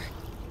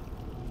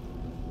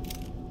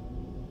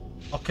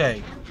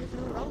 Okay.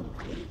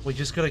 We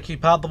just gotta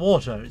keep out the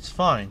water. It's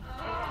fine.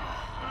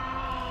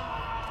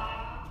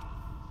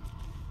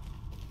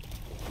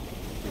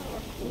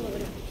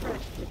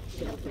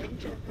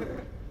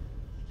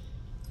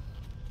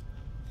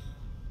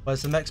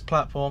 Where's the next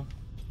platform?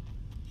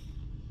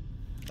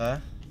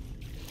 There.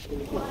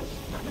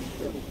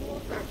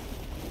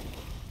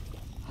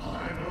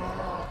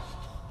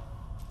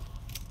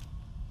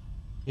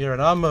 You're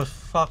an I'm a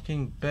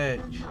fucking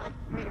bitch.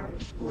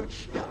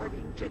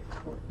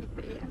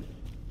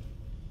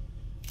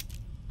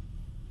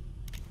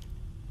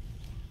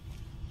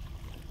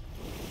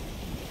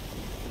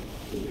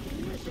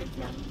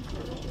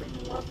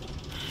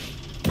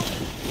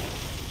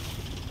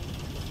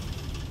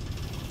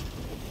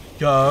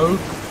 Go.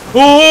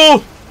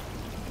 Oh!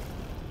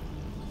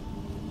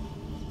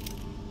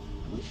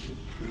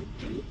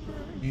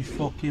 You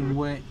fucking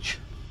witch.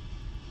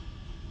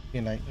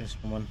 You know this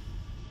one.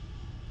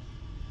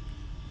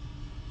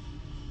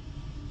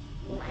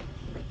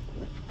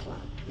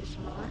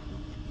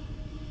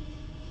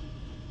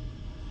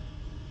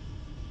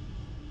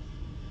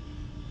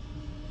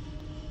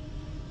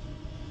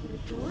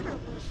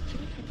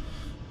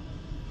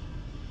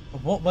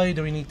 What way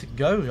do we need to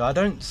go? I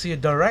don't see a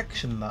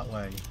direction that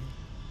way.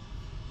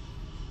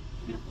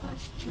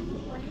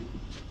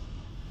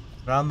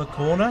 Round the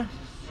corner?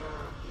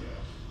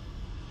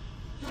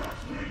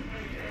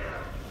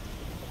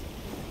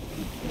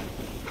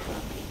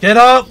 Get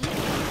up!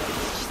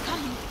 She's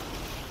coming.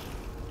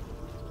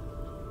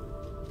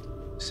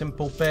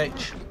 Simple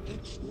bitch.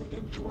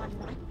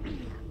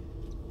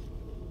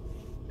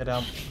 Get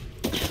out.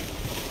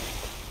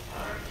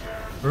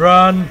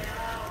 Run!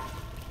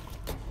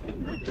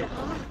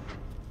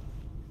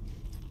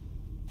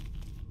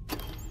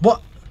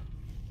 What?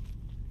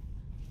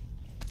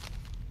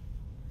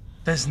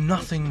 There's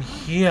nothing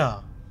here.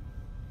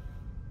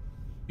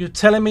 You're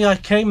telling me I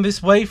came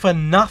this way for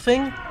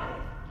nothing?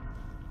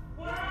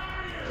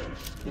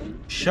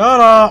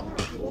 Shut up!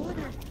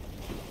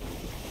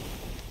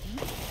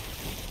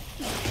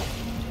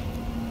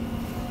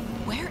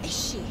 Where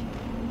is she?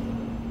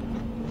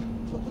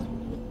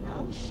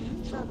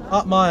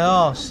 Up my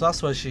arse,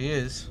 that's where she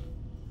is.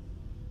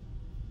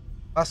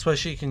 That's where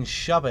she can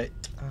shove it.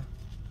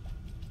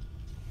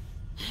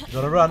 You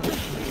gotta run.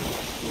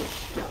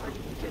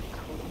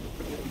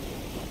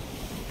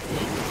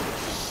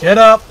 Get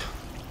up!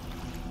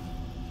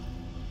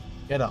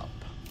 Get up.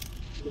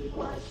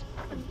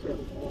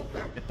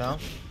 Get down.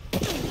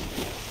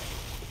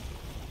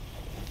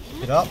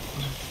 Get up.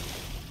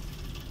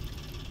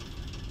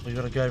 We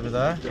gotta go over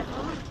there.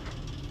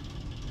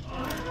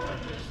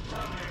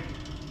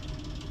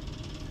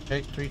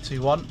 Okay, 3,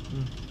 2, 1.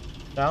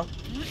 Down.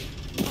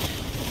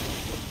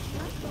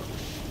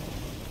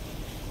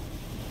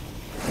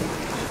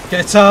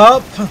 Get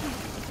up!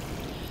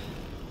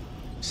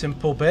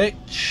 Simple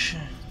bitch.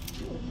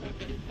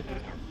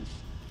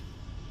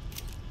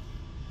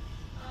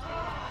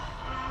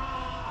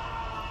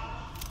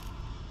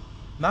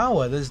 Now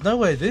where? There's no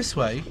way this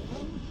way.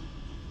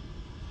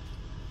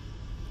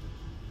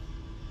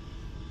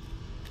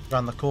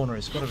 Around the corner,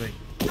 it's gotta be.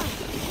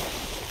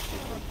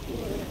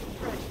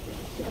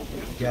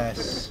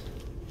 Yes.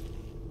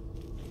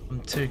 I'm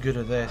too good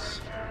at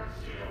this.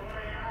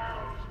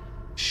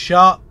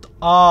 Shut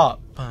up!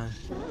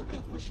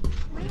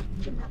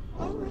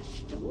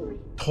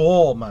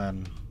 Poor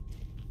man.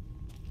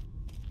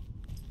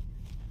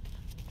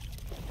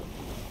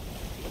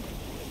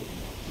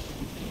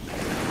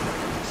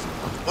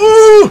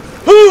 Ooh!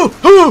 Ooh!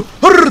 Ooh!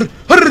 Hurry!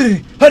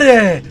 Hurry!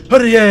 Hurry!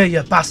 Hurry!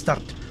 You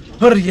bastard!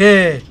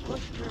 Hurry!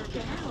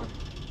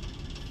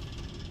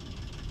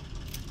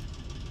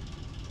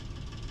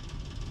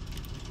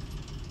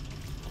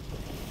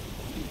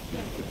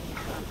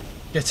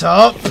 Get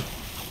up!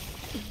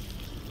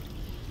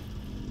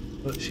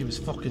 But she was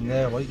fucking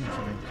there waiting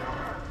for me.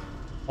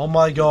 Oh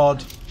my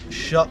god.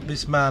 Shut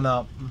this man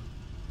up.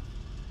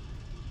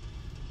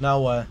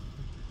 Now where?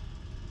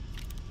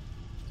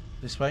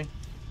 This way?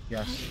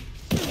 Yes.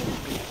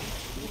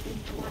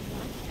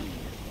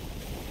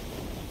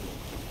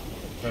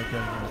 Go, go,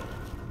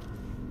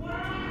 go.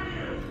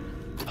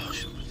 Oh,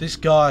 this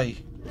guy.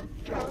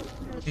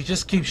 He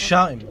just keeps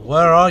shouting.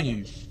 Where are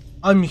you?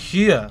 I'm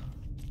here.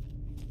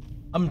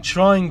 I'm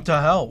trying to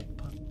help.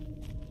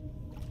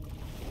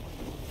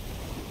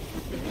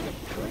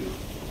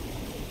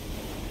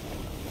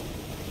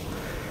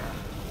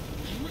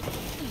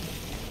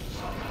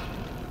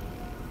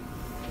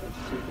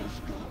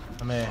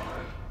 Come here.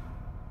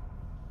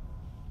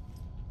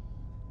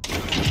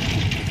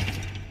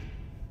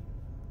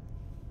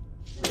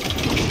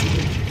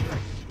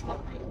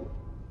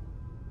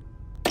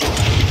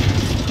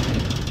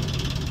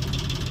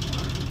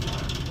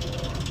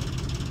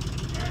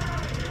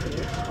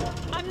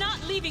 I'm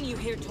not leaving you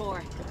here,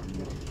 Tor.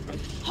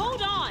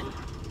 Hold on!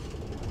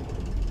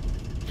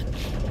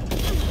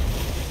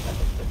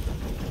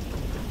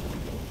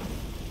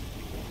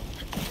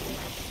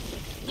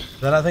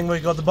 Then I think we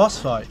got the boss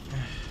fight.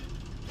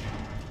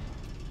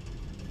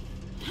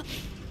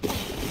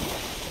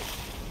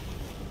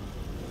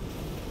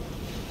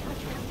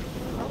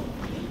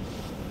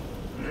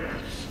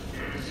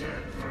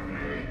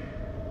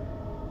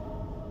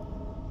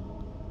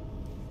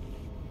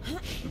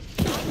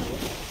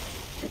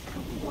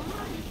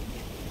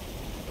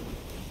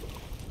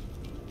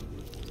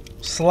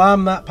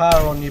 Slam that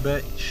power on you,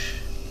 bitch.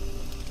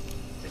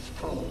 It's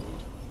cold.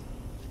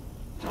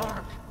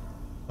 Dark.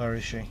 Where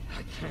is she?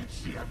 I can't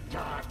see a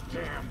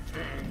goddamn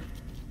thing.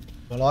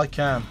 Well, I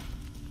can.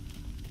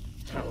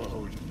 Tell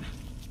Odin.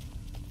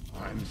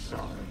 I'm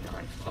sorry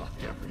I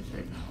fucked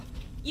everything up.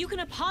 You can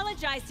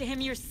apologize to him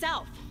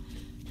yourself.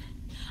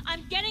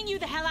 I'm getting you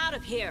the hell out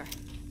of here.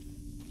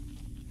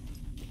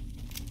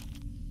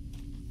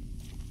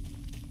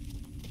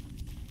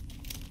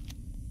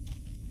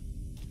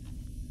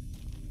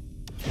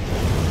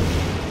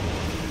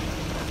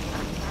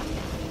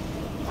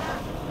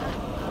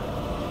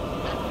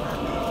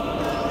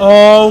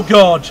 Oh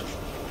god.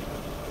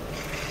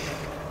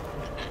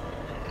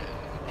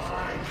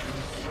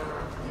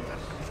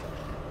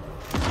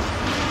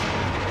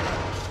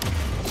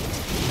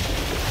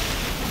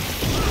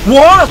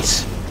 What?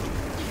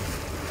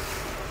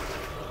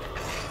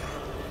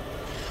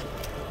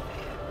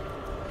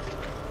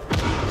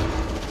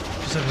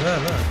 She's over there,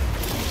 look.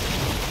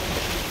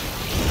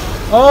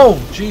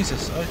 Oh,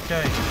 Jesus,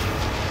 okay.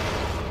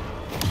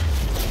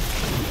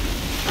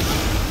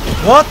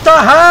 What the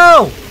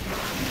hell?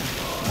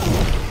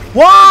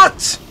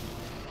 What?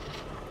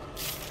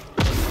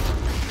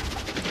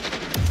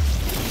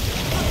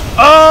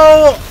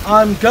 Oh,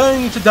 I'm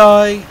going to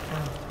die.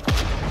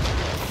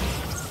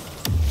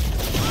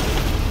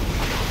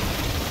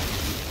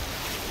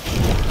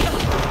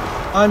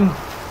 I'm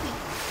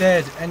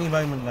dead any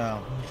moment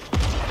now.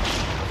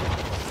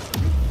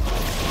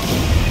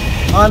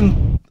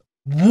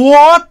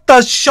 What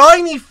the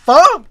shiny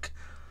fuck?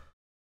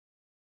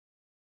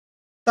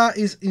 That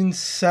is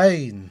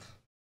insane.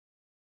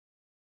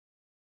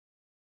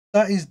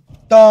 That is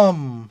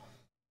dumb.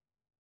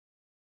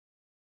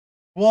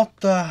 What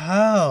the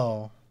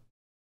hell?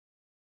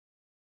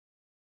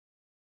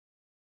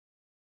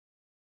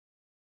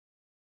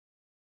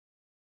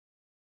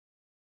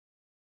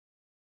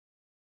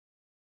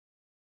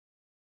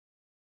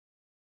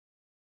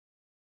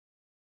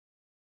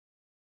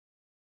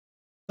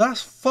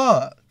 That's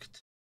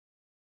fucked.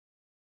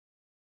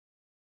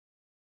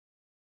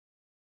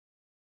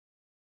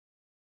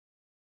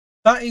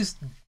 That is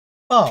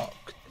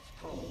fucked.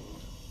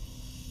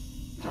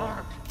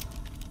 Dark.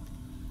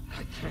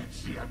 I can't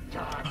see a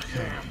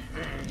goddamn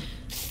thing.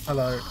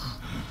 Hello.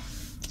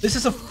 This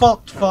is a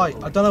fucked fight.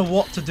 I don't know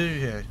what to do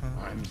here.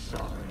 I'm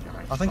sorry.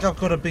 I think I've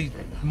got to be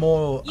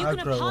more You can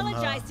aggro on her.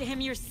 apologize to him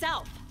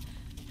yourself.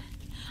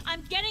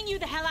 I'm getting you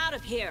the hell out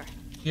of here.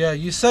 Yeah,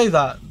 you say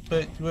that,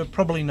 but we're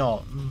probably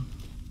not.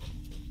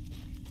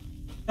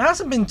 It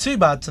hasn't been too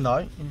bad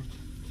tonight.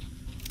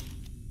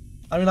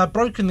 I mean, I've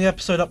broken the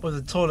episode up with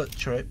a toilet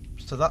trip,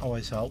 so that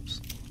always helps.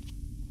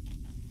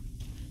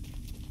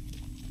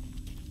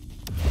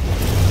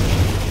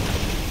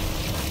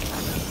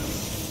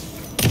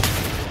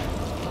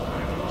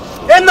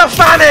 In the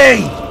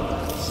fanny!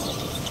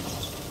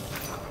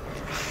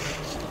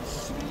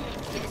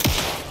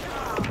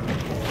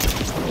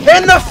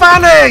 In the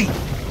fanny!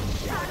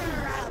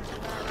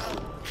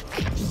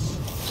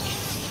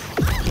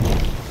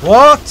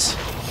 What?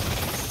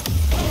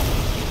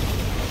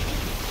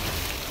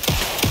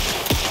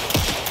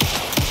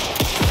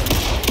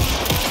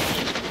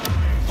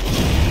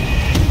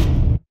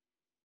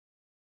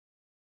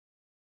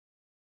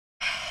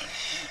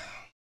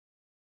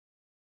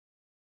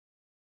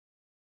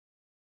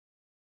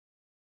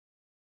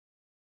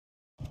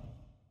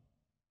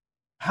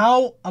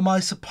 How am I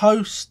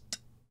supposed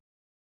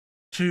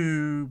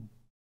to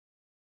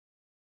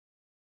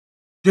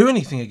do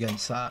anything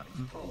against that?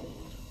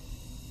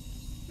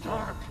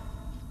 Dark.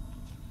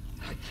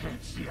 I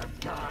can't see a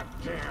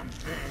goddamn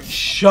thing.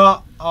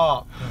 Shut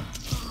up.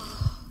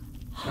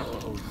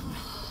 Hello.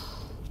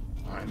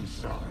 I'm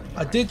sorry.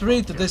 I did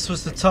read that this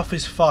was the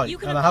toughest fight, You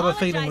can and I have a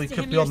feeling apologize we to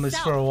could him be on this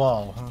for a yourself.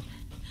 while.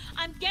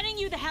 I'm getting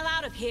you the hell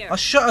out of here. I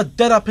shot her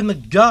dead up in the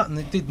gut and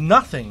it did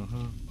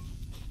nothing.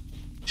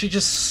 She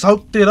just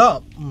soaked it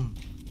up.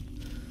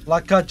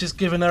 Like I'd just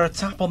given her a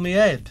tap on the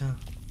head.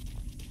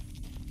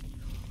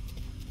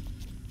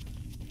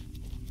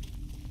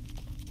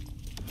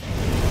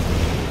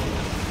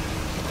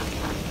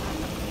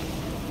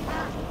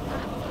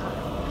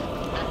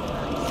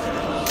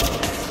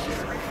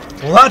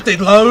 Well, that did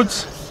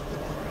loads.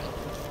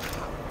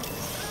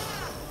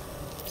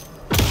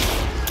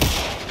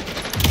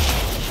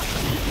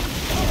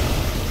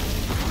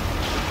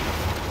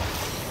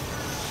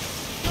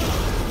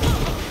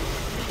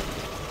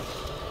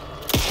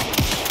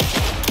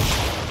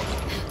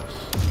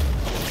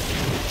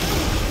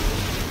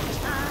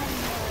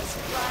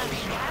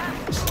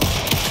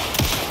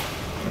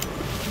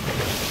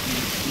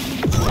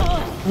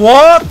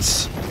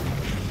 What?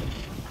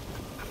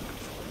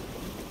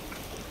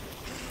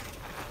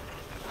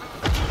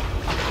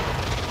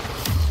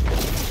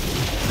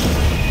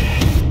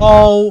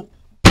 Oh.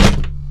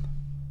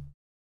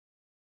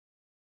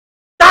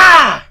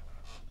 Ah!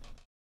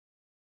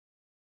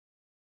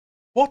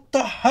 What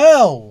the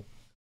hell?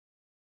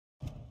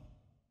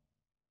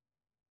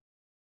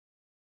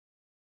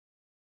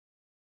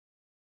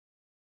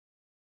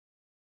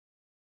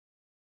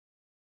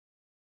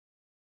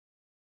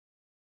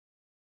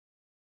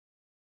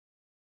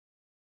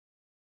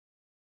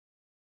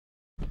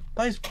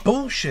 That is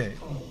bullshit.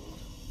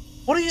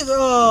 What are you?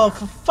 Oh,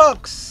 for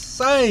fuck's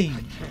sake!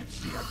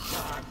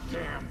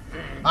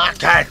 I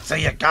can't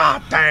see a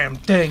goddamn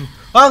thing.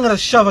 I'm gonna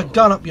shove a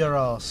gun up your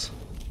ass.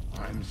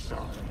 I'm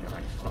sorry.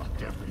 I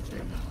fucked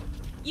everything up.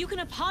 You can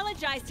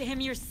apologize to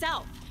him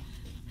yourself.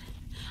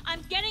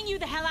 I'm getting you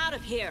the hell out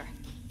of here.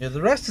 Yeah,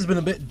 the rest has been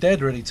a bit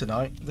dead really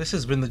tonight. This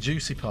has been the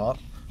juicy part.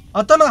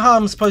 I don't know how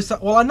I'm supposed to...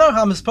 Well, I know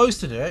how I'm supposed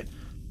to do it.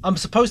 I'm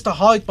supposed to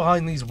hide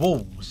behind these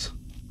walls.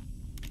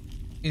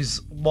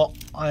 Is what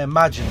I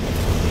imagine.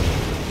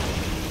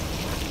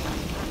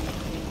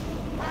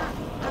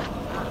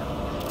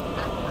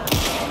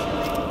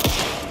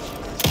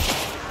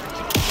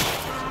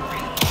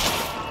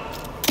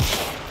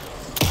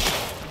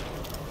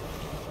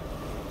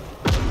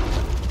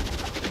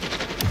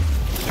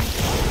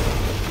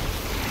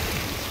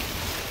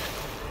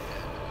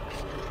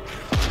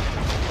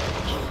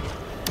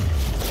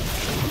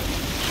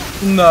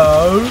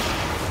 No.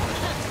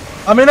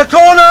 I'm in a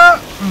corner!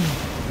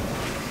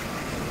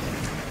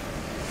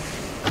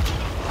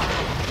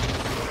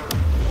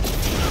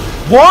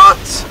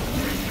 What?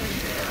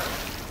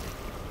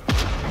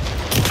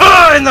 Ah!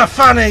 in the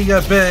funny, you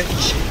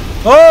bitch!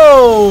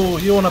 Oh,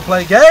 you want to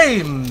play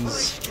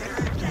games?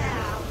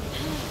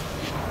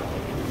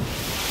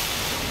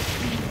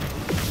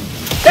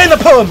 In the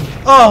pum!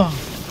 Oh!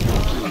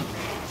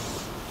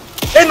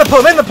 In the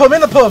pum! In the pum!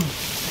 In the pum!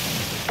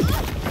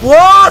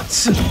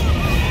 What?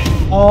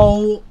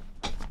 Oh!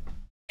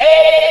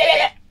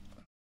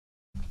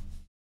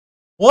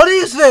 What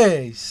is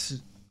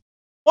this?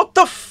 What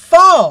the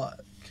fuck?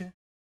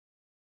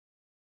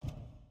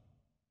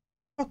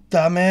 Oh,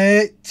 damn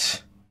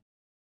it!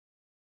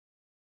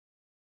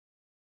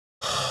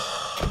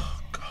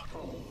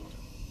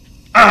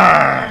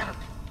 Ah!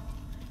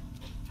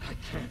 I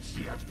can't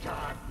see a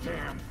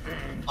goddamn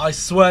thing. I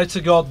swear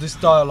to God, this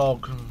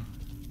dialogue.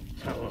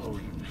 Tell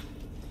Odin.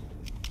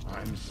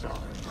 I'm sorry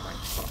I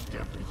fucked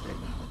everything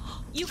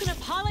up. You can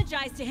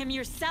apologize to him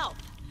yourself.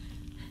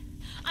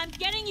 I'm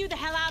getting you the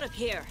hell out of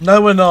here.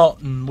 No, we're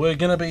not. We're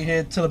gonna be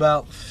here till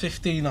about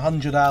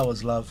 1500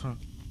 hours, love.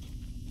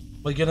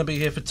 We're gonna be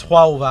here for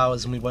 12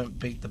 hours and we won't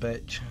beat the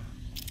bitch.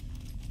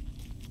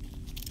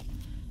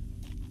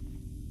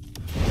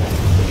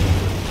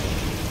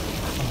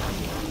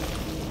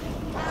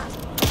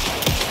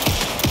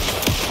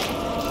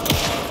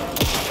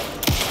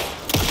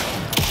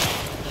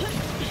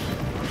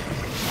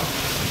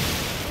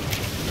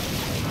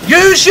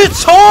 Use your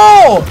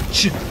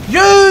torch!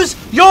 Use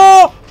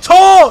your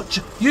torch!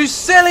 You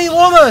silly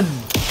woman!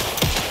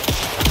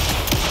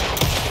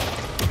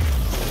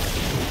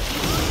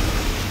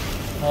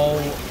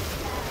 Oh.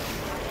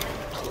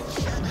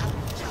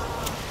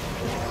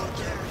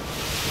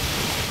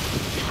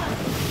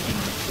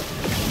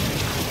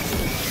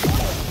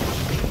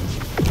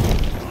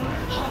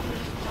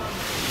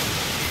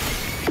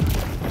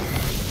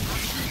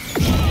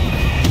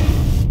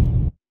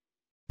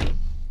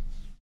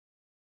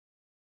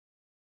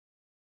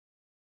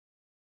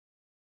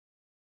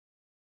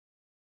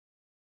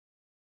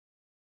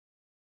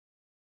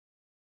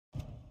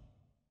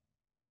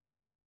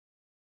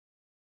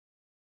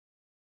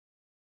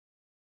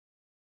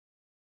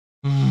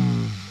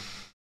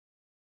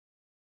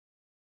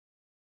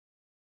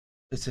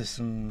 This is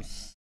some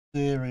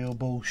serial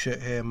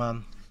bullshit here,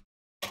 man.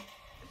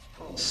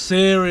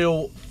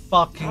 Serial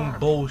fucking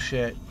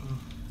bullshit.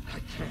 I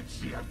can't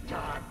see a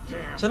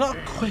goddamn Is there not a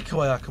thing. quicker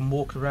way I can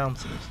walk around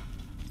to this?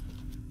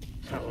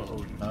 Tell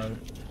Odin. No.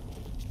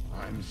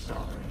 I'm sorry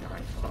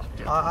I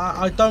fucked everything.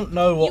 I don't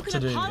know You what can to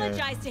do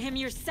apologize here. to him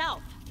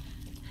yourself.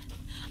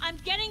 I'm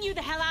getting you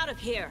the hell out of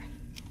here.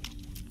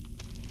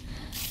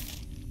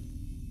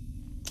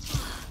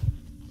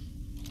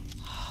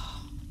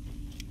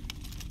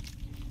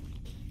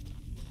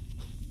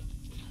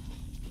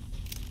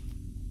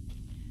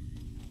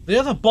 The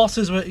other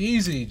bosses were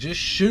easy, just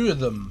shoot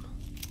them.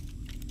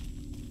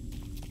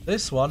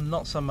 This one,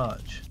 not so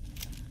much.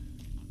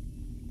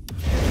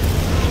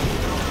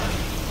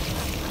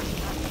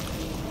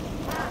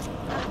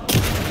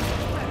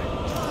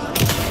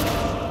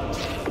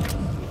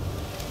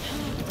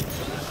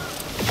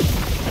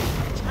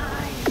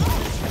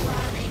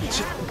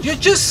 You're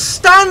just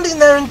standing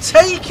there and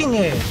taking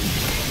it.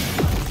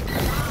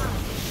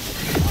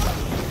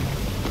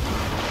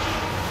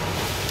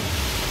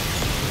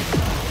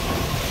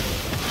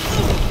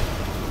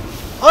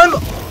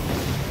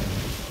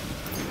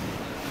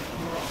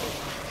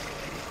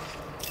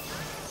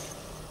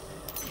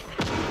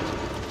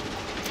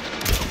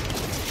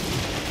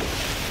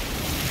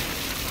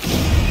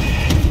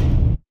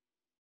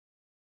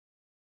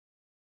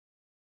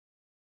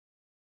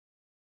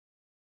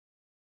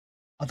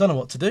 I don't know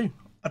what to do.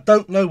 I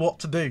don't know what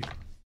to do.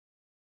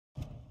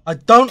 I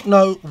don't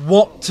know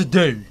what to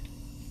do.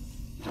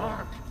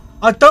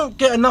 I don't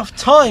get enough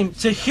time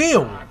to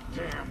heal.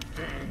 Goddamn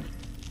thing.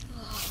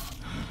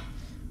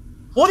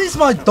 What is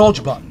my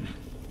dodge button?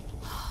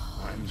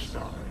 I'm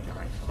sorry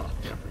I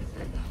fucked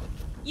everything up.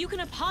 You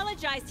can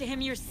apologize to him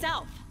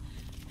yourself.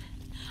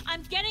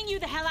 I'm getting you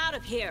the hell out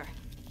of here.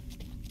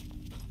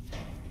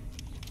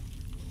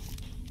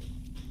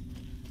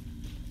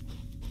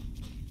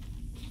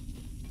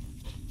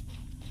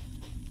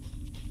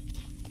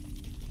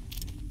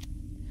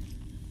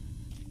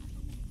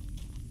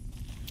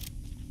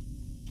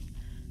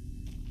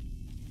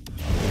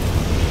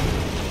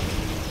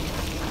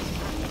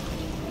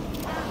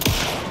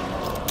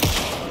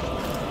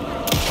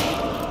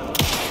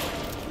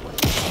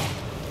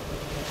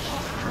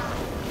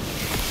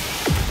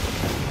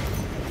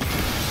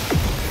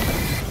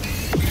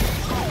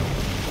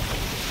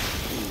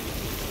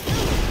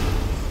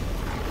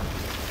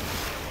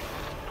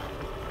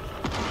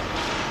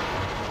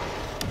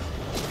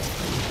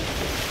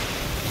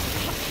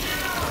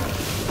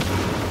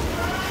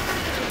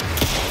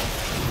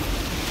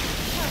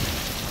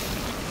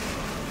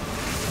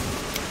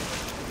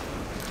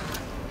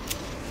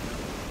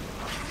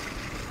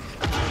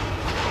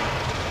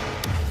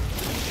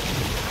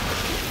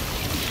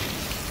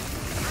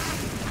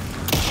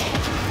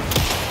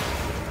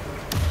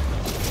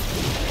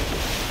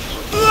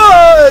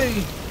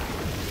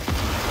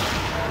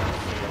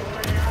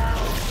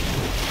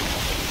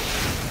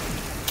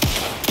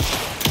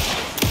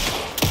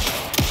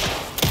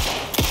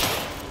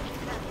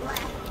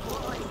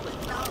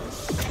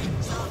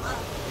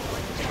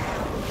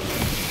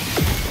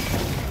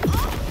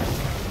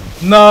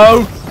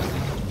 No!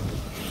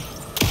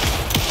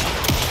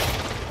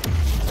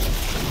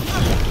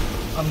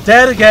 I'm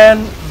dead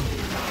again.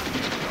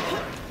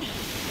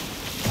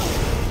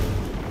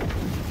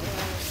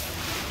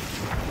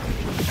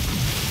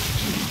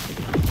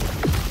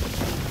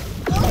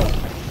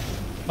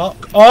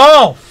 Fuck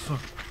off!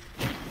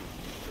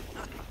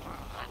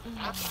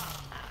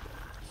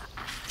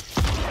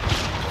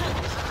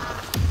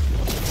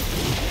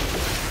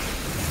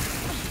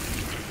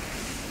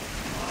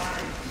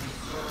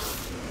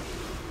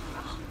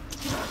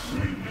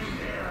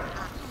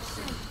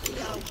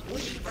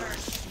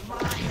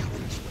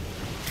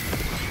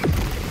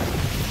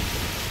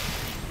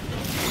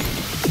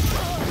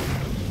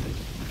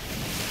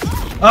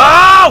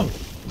 Ow!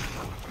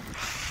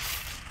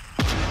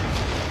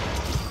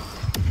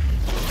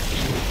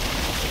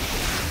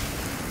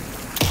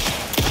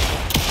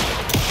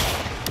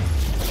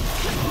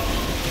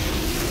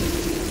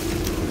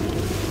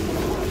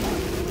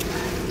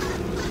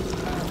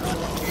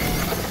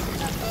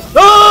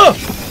 Ah!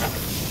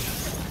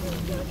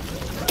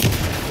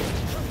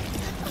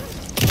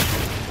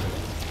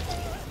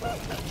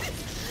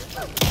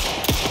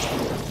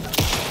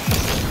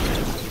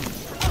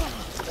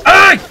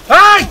 Hey!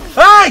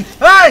 Hey!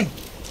 Hey!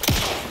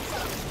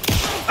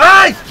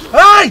 Hey!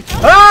 Hey! Hey!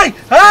 Hey!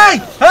 Hey!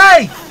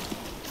 Hey!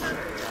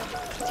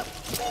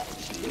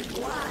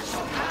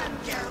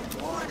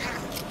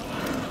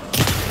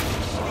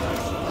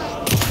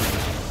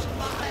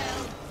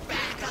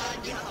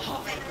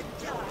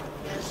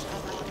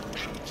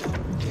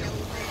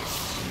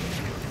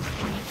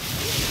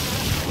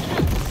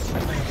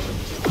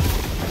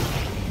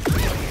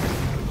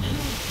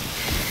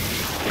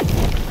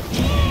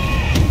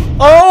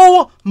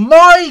 Oh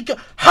my god!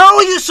 How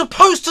are you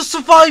supposed to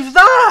survive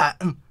that?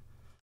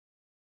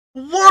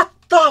 What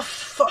the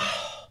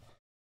fuck?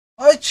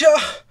 I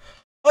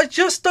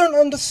just don't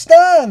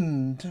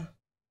understand.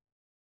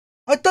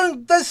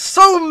 There's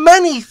so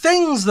many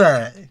things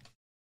there.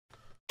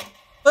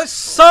 There's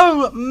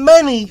so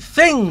many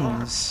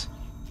things.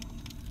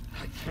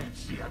 I can't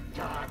see a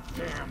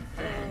goddamn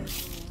thing.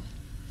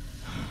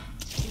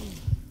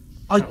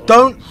 I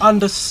don't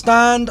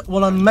understand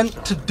what I'm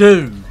meant to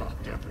do.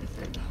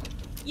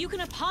 You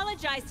can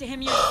apologize to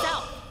him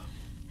yourself.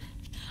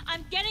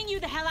 I'm getting you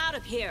the hell out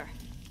of here.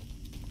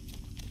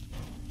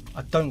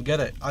 I don't get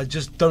it. I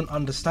just don't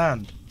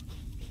understand.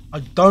 I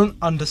don't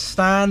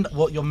understand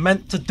what you're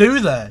meant to do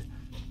there.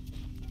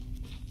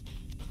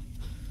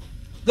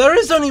 There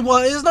is only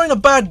one. There's not even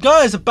a bad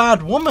guy. It's a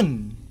bad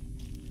woman.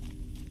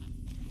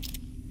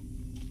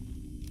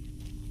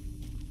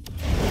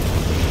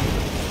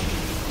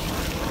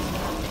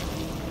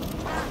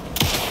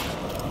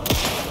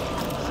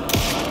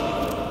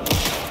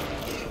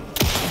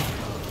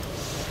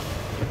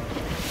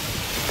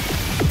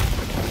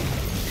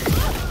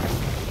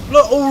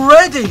 Look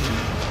already.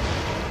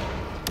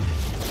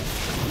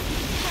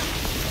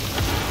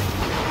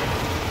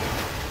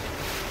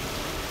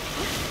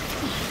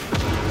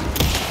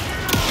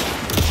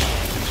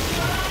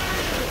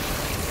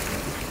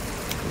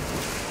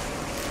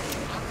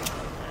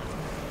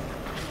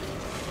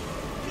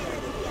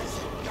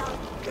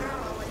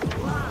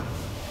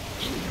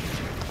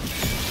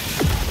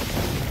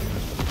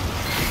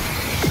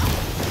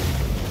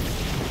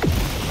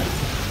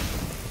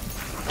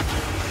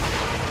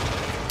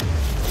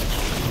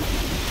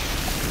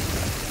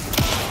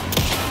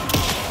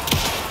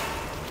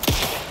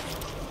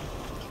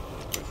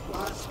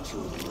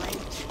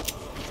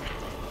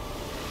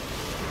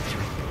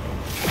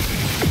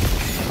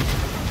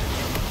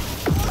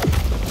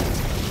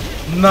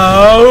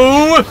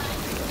 No!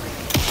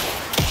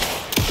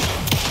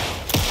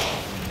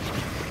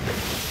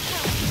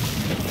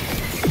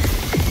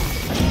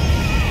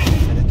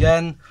 And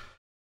again.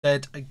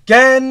 Dead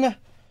again.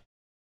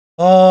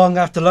 Oh, I'm gonna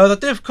have to lower the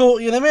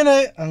difficulty in a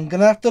minute. I'm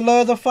gonna have to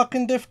lower the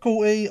fucking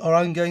difficulty or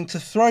I'm going to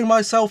throw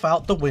myself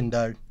out the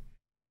window.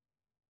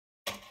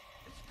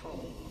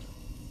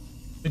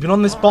 We've been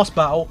on this boss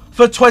battle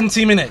for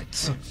 20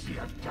 minutes. See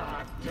a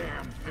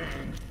goddamn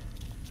thing.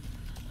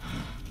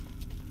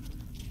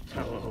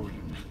 Tell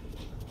Odin.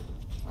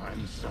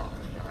 I'm sorry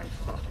I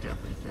fucked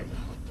everything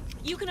up.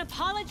 You can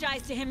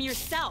apologize to him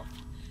yourself.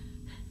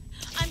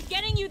 I'm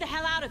getting you the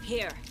hell out of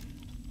here.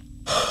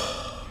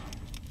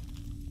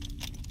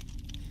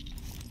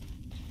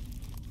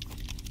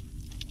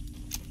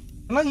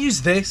 Can I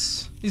use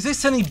this? Is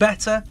this any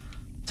better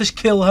to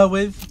kill her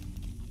with?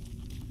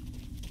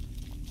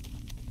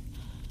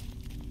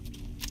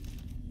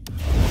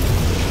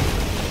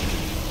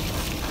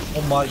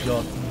 Oh my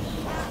god.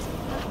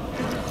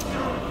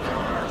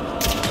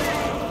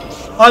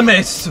 I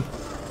missed!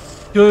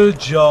 Good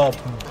job.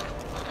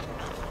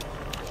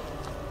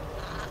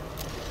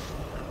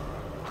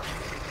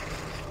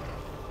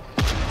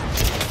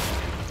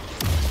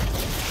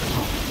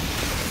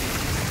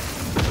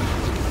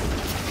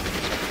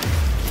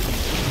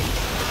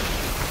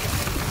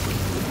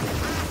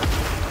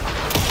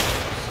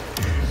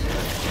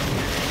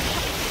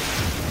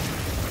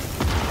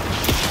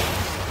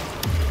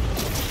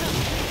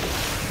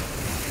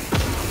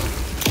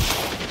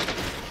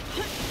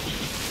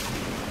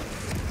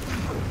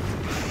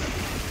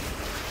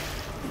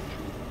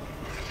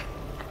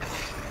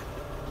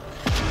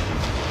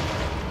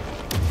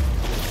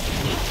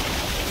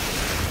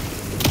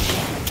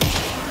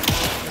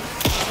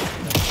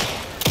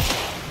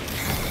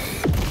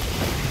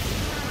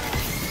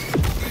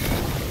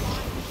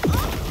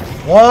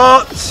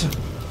 What?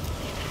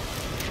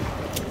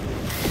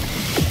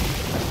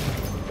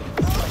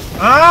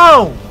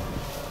 Ow!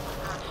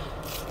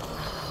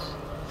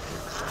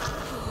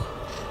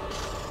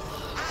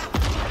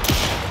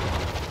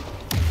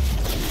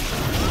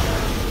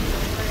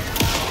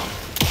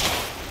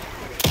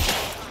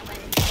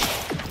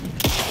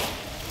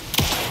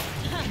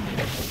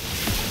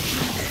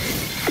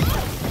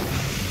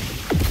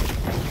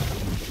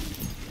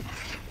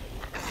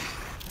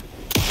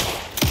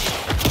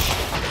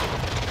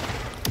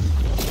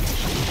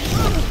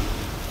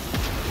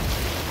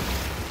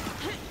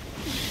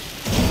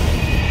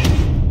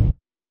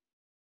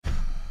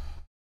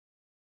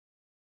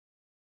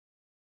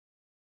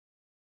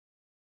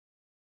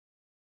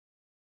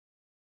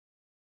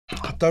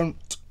 I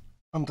don't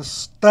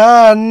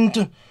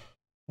understand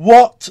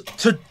what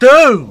to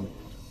do.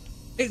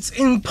 It's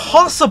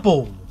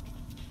impossible.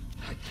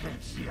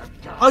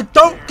 I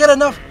don't get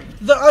enough.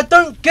 I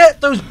don't get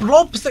those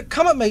blobs that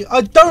come at me.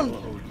 I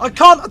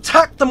can't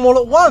attack them all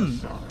at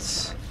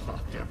once.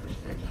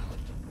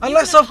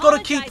 Unless I've got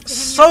to keep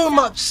so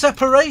much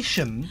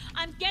separation.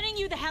 I'm getting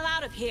you the hell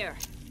out of here.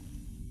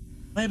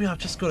 Maybe I've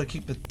just got to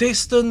keep the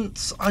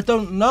distance. I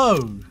don't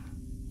know.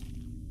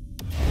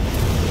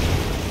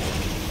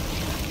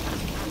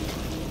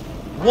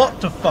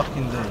 What to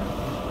fucking do?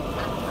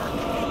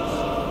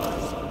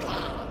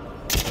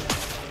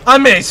 I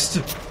missed!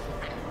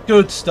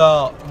 Good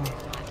start.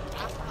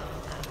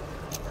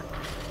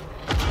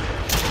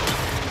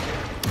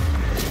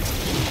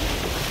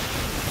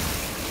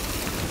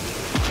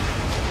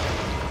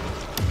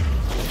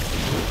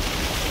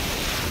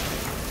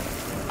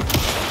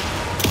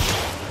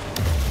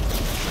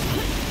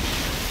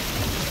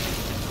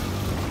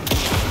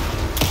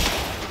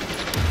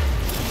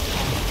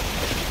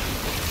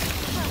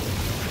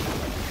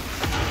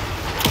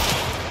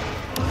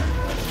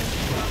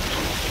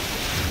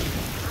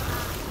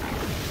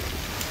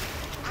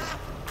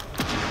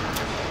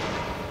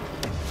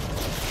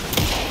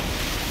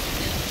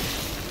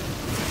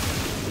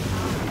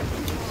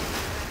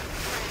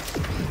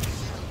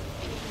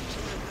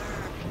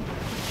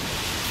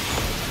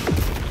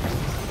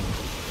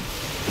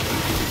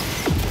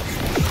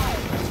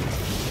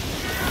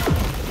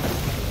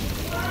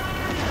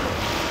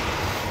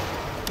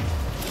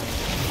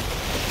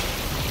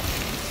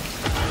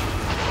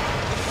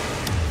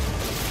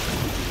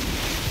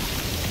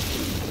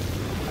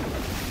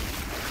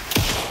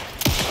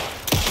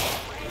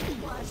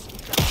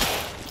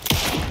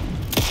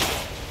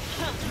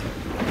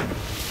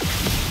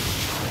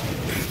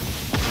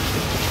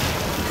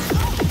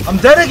 I'm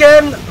dead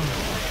again!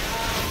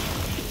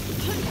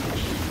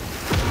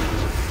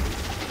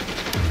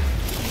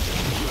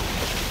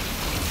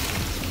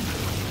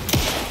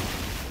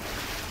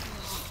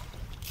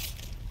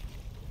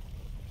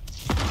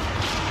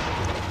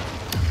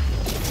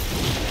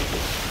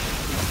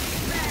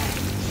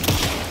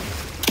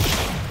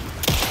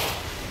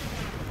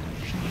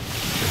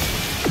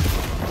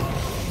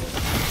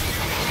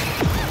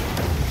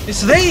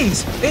 It's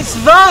these! It's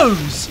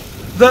those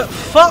that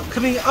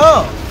fuck me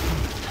up!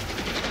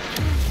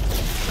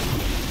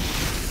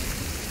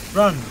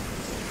 Run.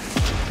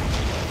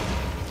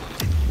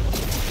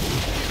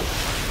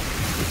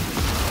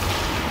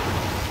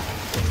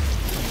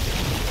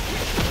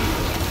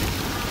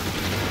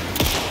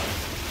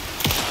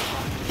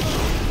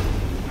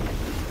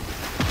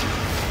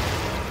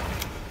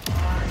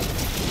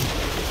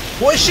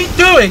 What is she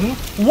doing?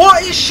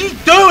 What is she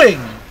doing?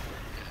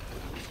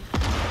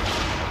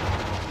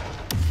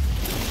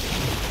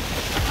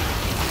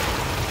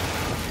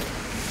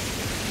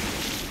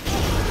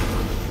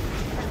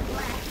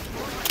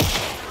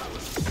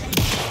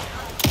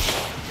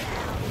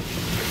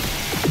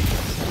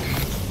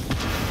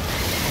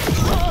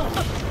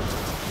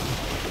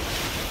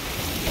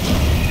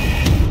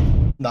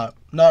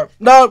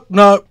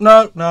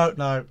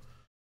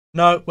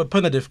 No, we're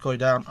putting the difficulty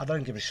down. I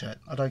don't give a shit.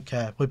 I don't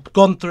care. We've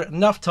gone through it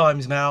enough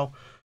times now.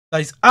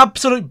 There's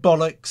absolute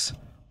bollocks.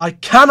 I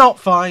cannot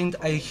find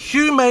a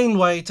humane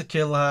way to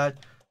kill her.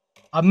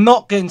 I'm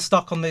not getting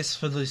stuck on this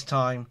for this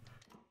time.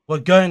 We're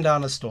going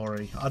down a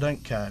story. I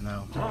don't care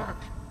now.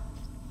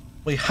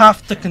 We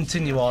have to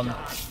continue on.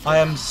 I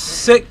am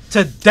sick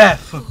to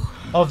death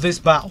of this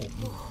battle.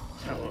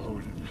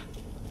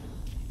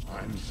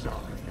 I'm sorry.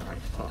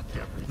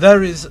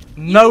 There is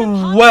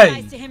no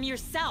way to him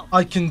yourself.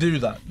 I can do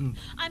that.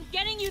 I'm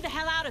getting you the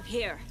hell out of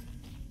here.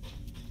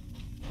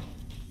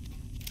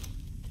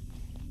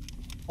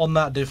 On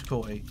that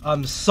difficulty.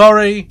 I'm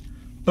sorry,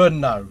 but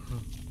no.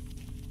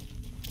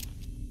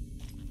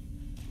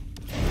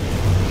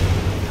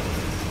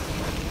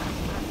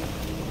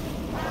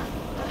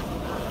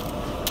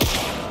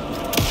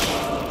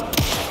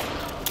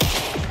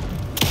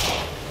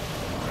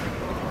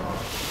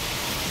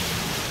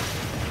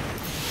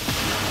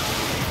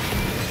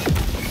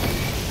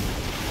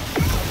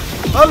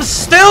 I'm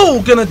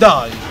still gonna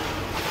die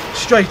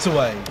straight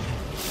away.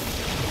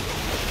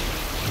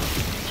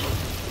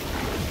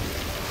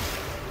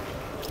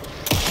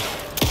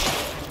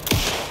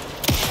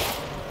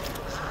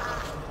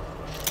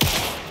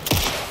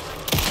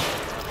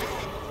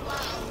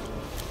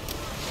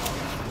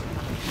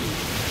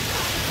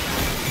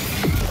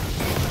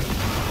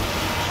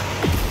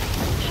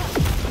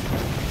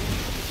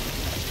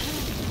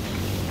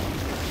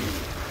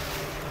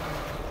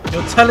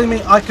 You're telling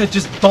me I could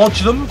just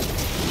dodge them?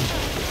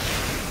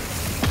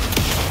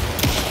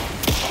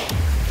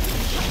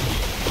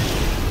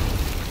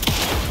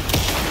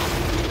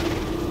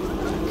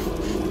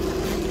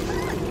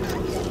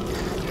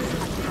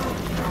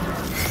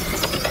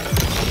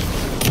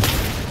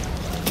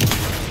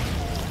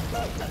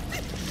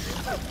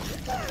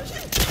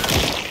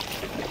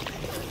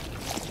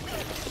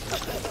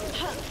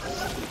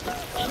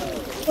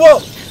 Whoa!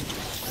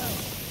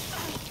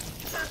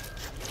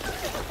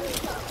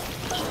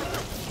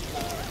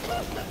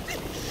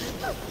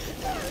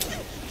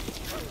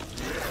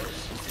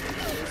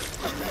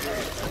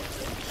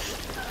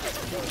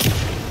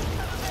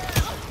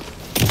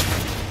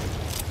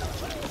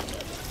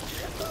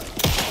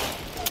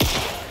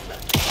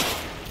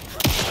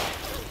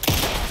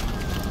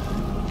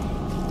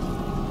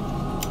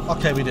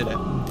 Okay, we did it.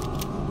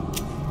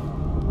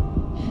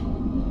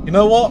 You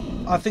know what?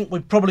 I think we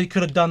probably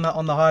could have done that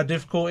on the higher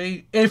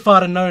difficulty if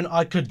I'd have known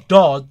I could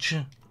dodge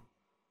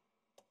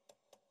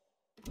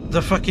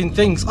the fucking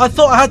things. I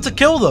thought I had to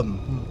kill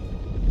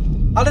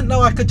them. I didn't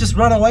know I could just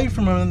run away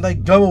from them and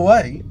they'd go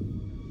away.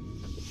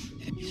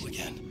 You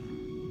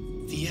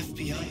again. The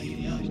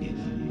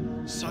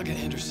FBI. Saga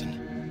Anderson.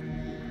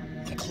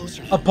 I'm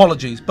closer now.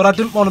 Apologies, but I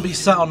didn't want to be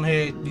sat on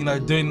here, you know,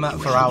 doing that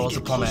for hours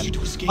upon end.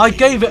 I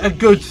gave it a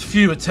good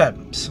few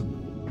attempts.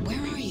 Where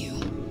are you?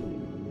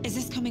 Is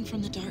this coming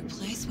from the dark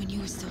place when you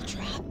were still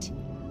trapped?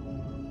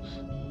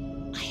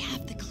 I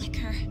have the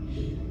clicker.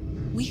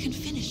 We can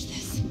finish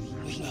this.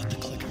 Without the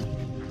clicker.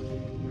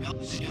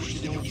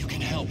 You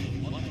can help.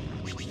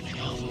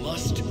 You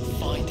must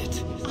find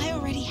it. I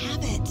already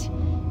have it.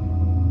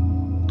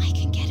 I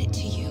can get it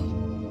to you.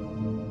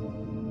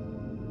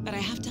 But I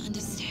have to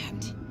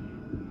understand.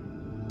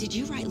 Did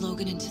you write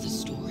Logan into the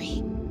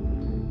story?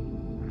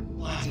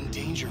 Lad's in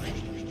danger.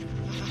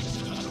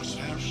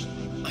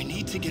 I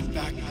need to get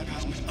back.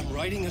 I'm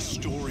writing a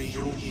story.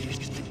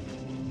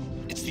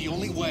 It's the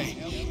only way.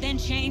 Then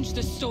change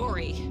the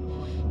story.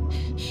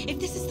 If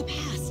this is the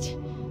past,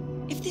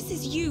 if this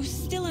is you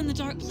still in the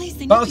dark place,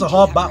 then That you was can a do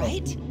hard that, battle.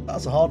 right? That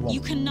was a hard one.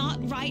 You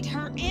cannot write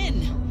her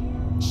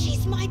in.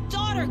 She's my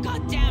daughter,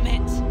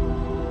 goddammit.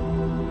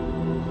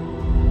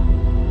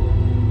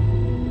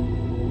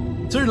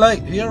 Too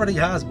late. He already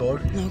has, boy.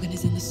 Logan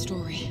is in the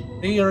story.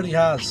 He already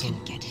I has.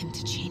 can get him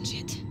to change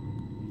it.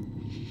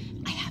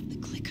 I have the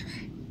clicker.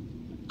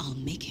 I'll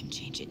make him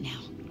change it now.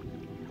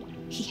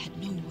 He had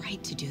no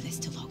right to do this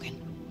to Logan.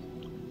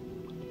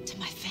 To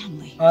my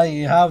family. I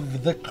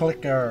have the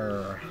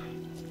clicker.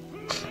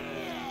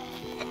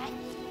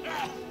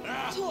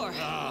 Tor,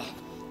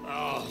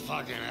 Oh,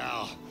 fucking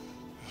hell.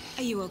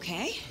 are you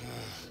okay?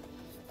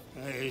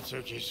 Hey, you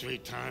took your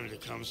sweet time to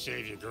come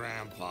save your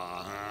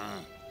grandpa, huh?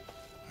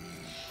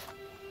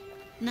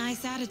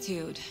 Nice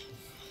attitude.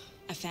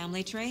 A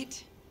family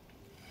trait?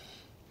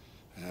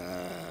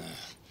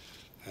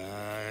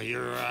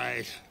 You're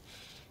right.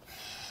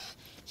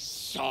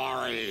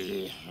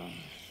 Sorry.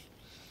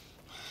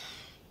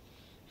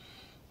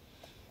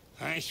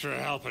 Thanks for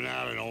helping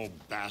out an old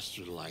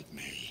bastard like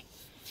me.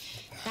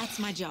 That's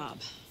my job.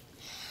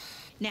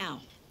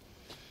 Now,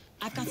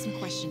 I've got some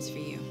questions for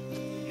you.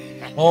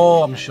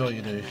 Oh, I'm sure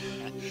you do.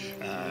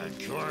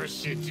 Of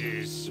course you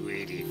do,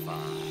 sweetie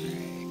pie.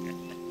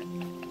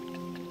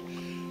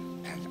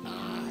 And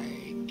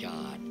I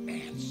got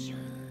answers.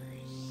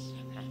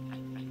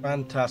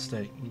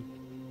 Fantastic.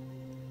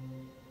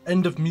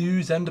 End of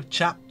muse, end of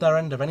chapter,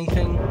 end of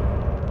anything.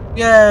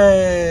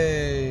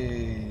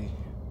 Yay!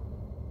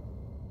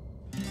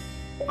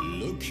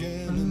 Look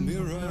in the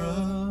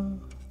mirror,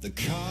 the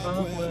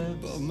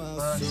cobweb of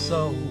my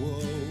soul,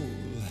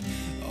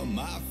 on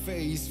my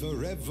face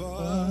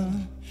forever,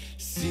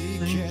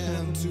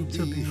 seeking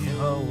to be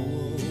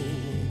whole,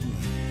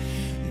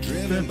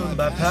 driven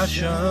by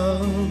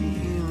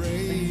passion,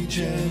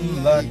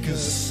 raging like a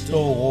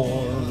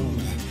storm,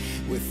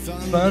 with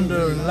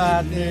Thunder and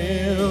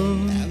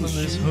lightning, when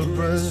this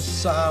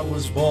hubris I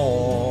was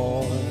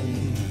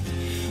born.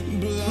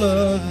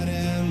 Blood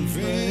and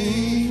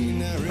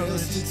vein, I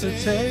rested to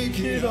take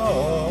it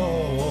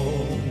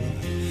all.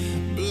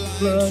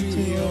 Blood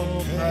to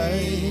your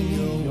pain,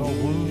 your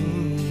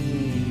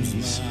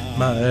wounds,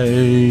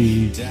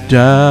 my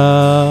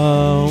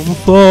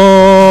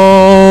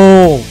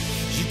downfall.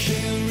 You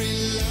can't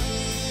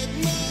relight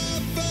my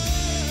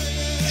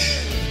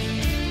fire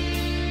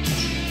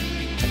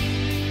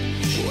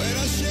when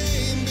our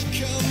shame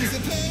becomes a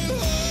pale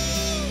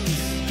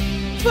horse.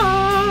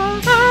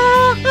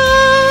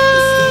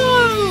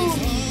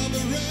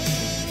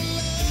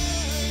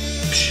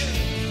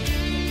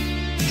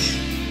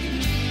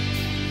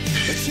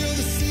 But you're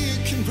the sea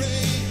that can break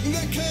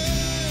the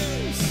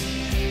curse.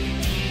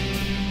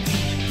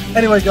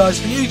 Anyway guys,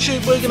 for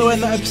YouTube we're going to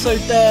end that episode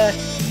there.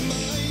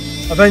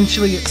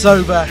 Eventually it's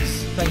over.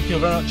 Thank you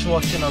very much for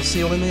watching. I'll see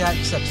you all in the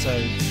next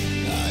episode.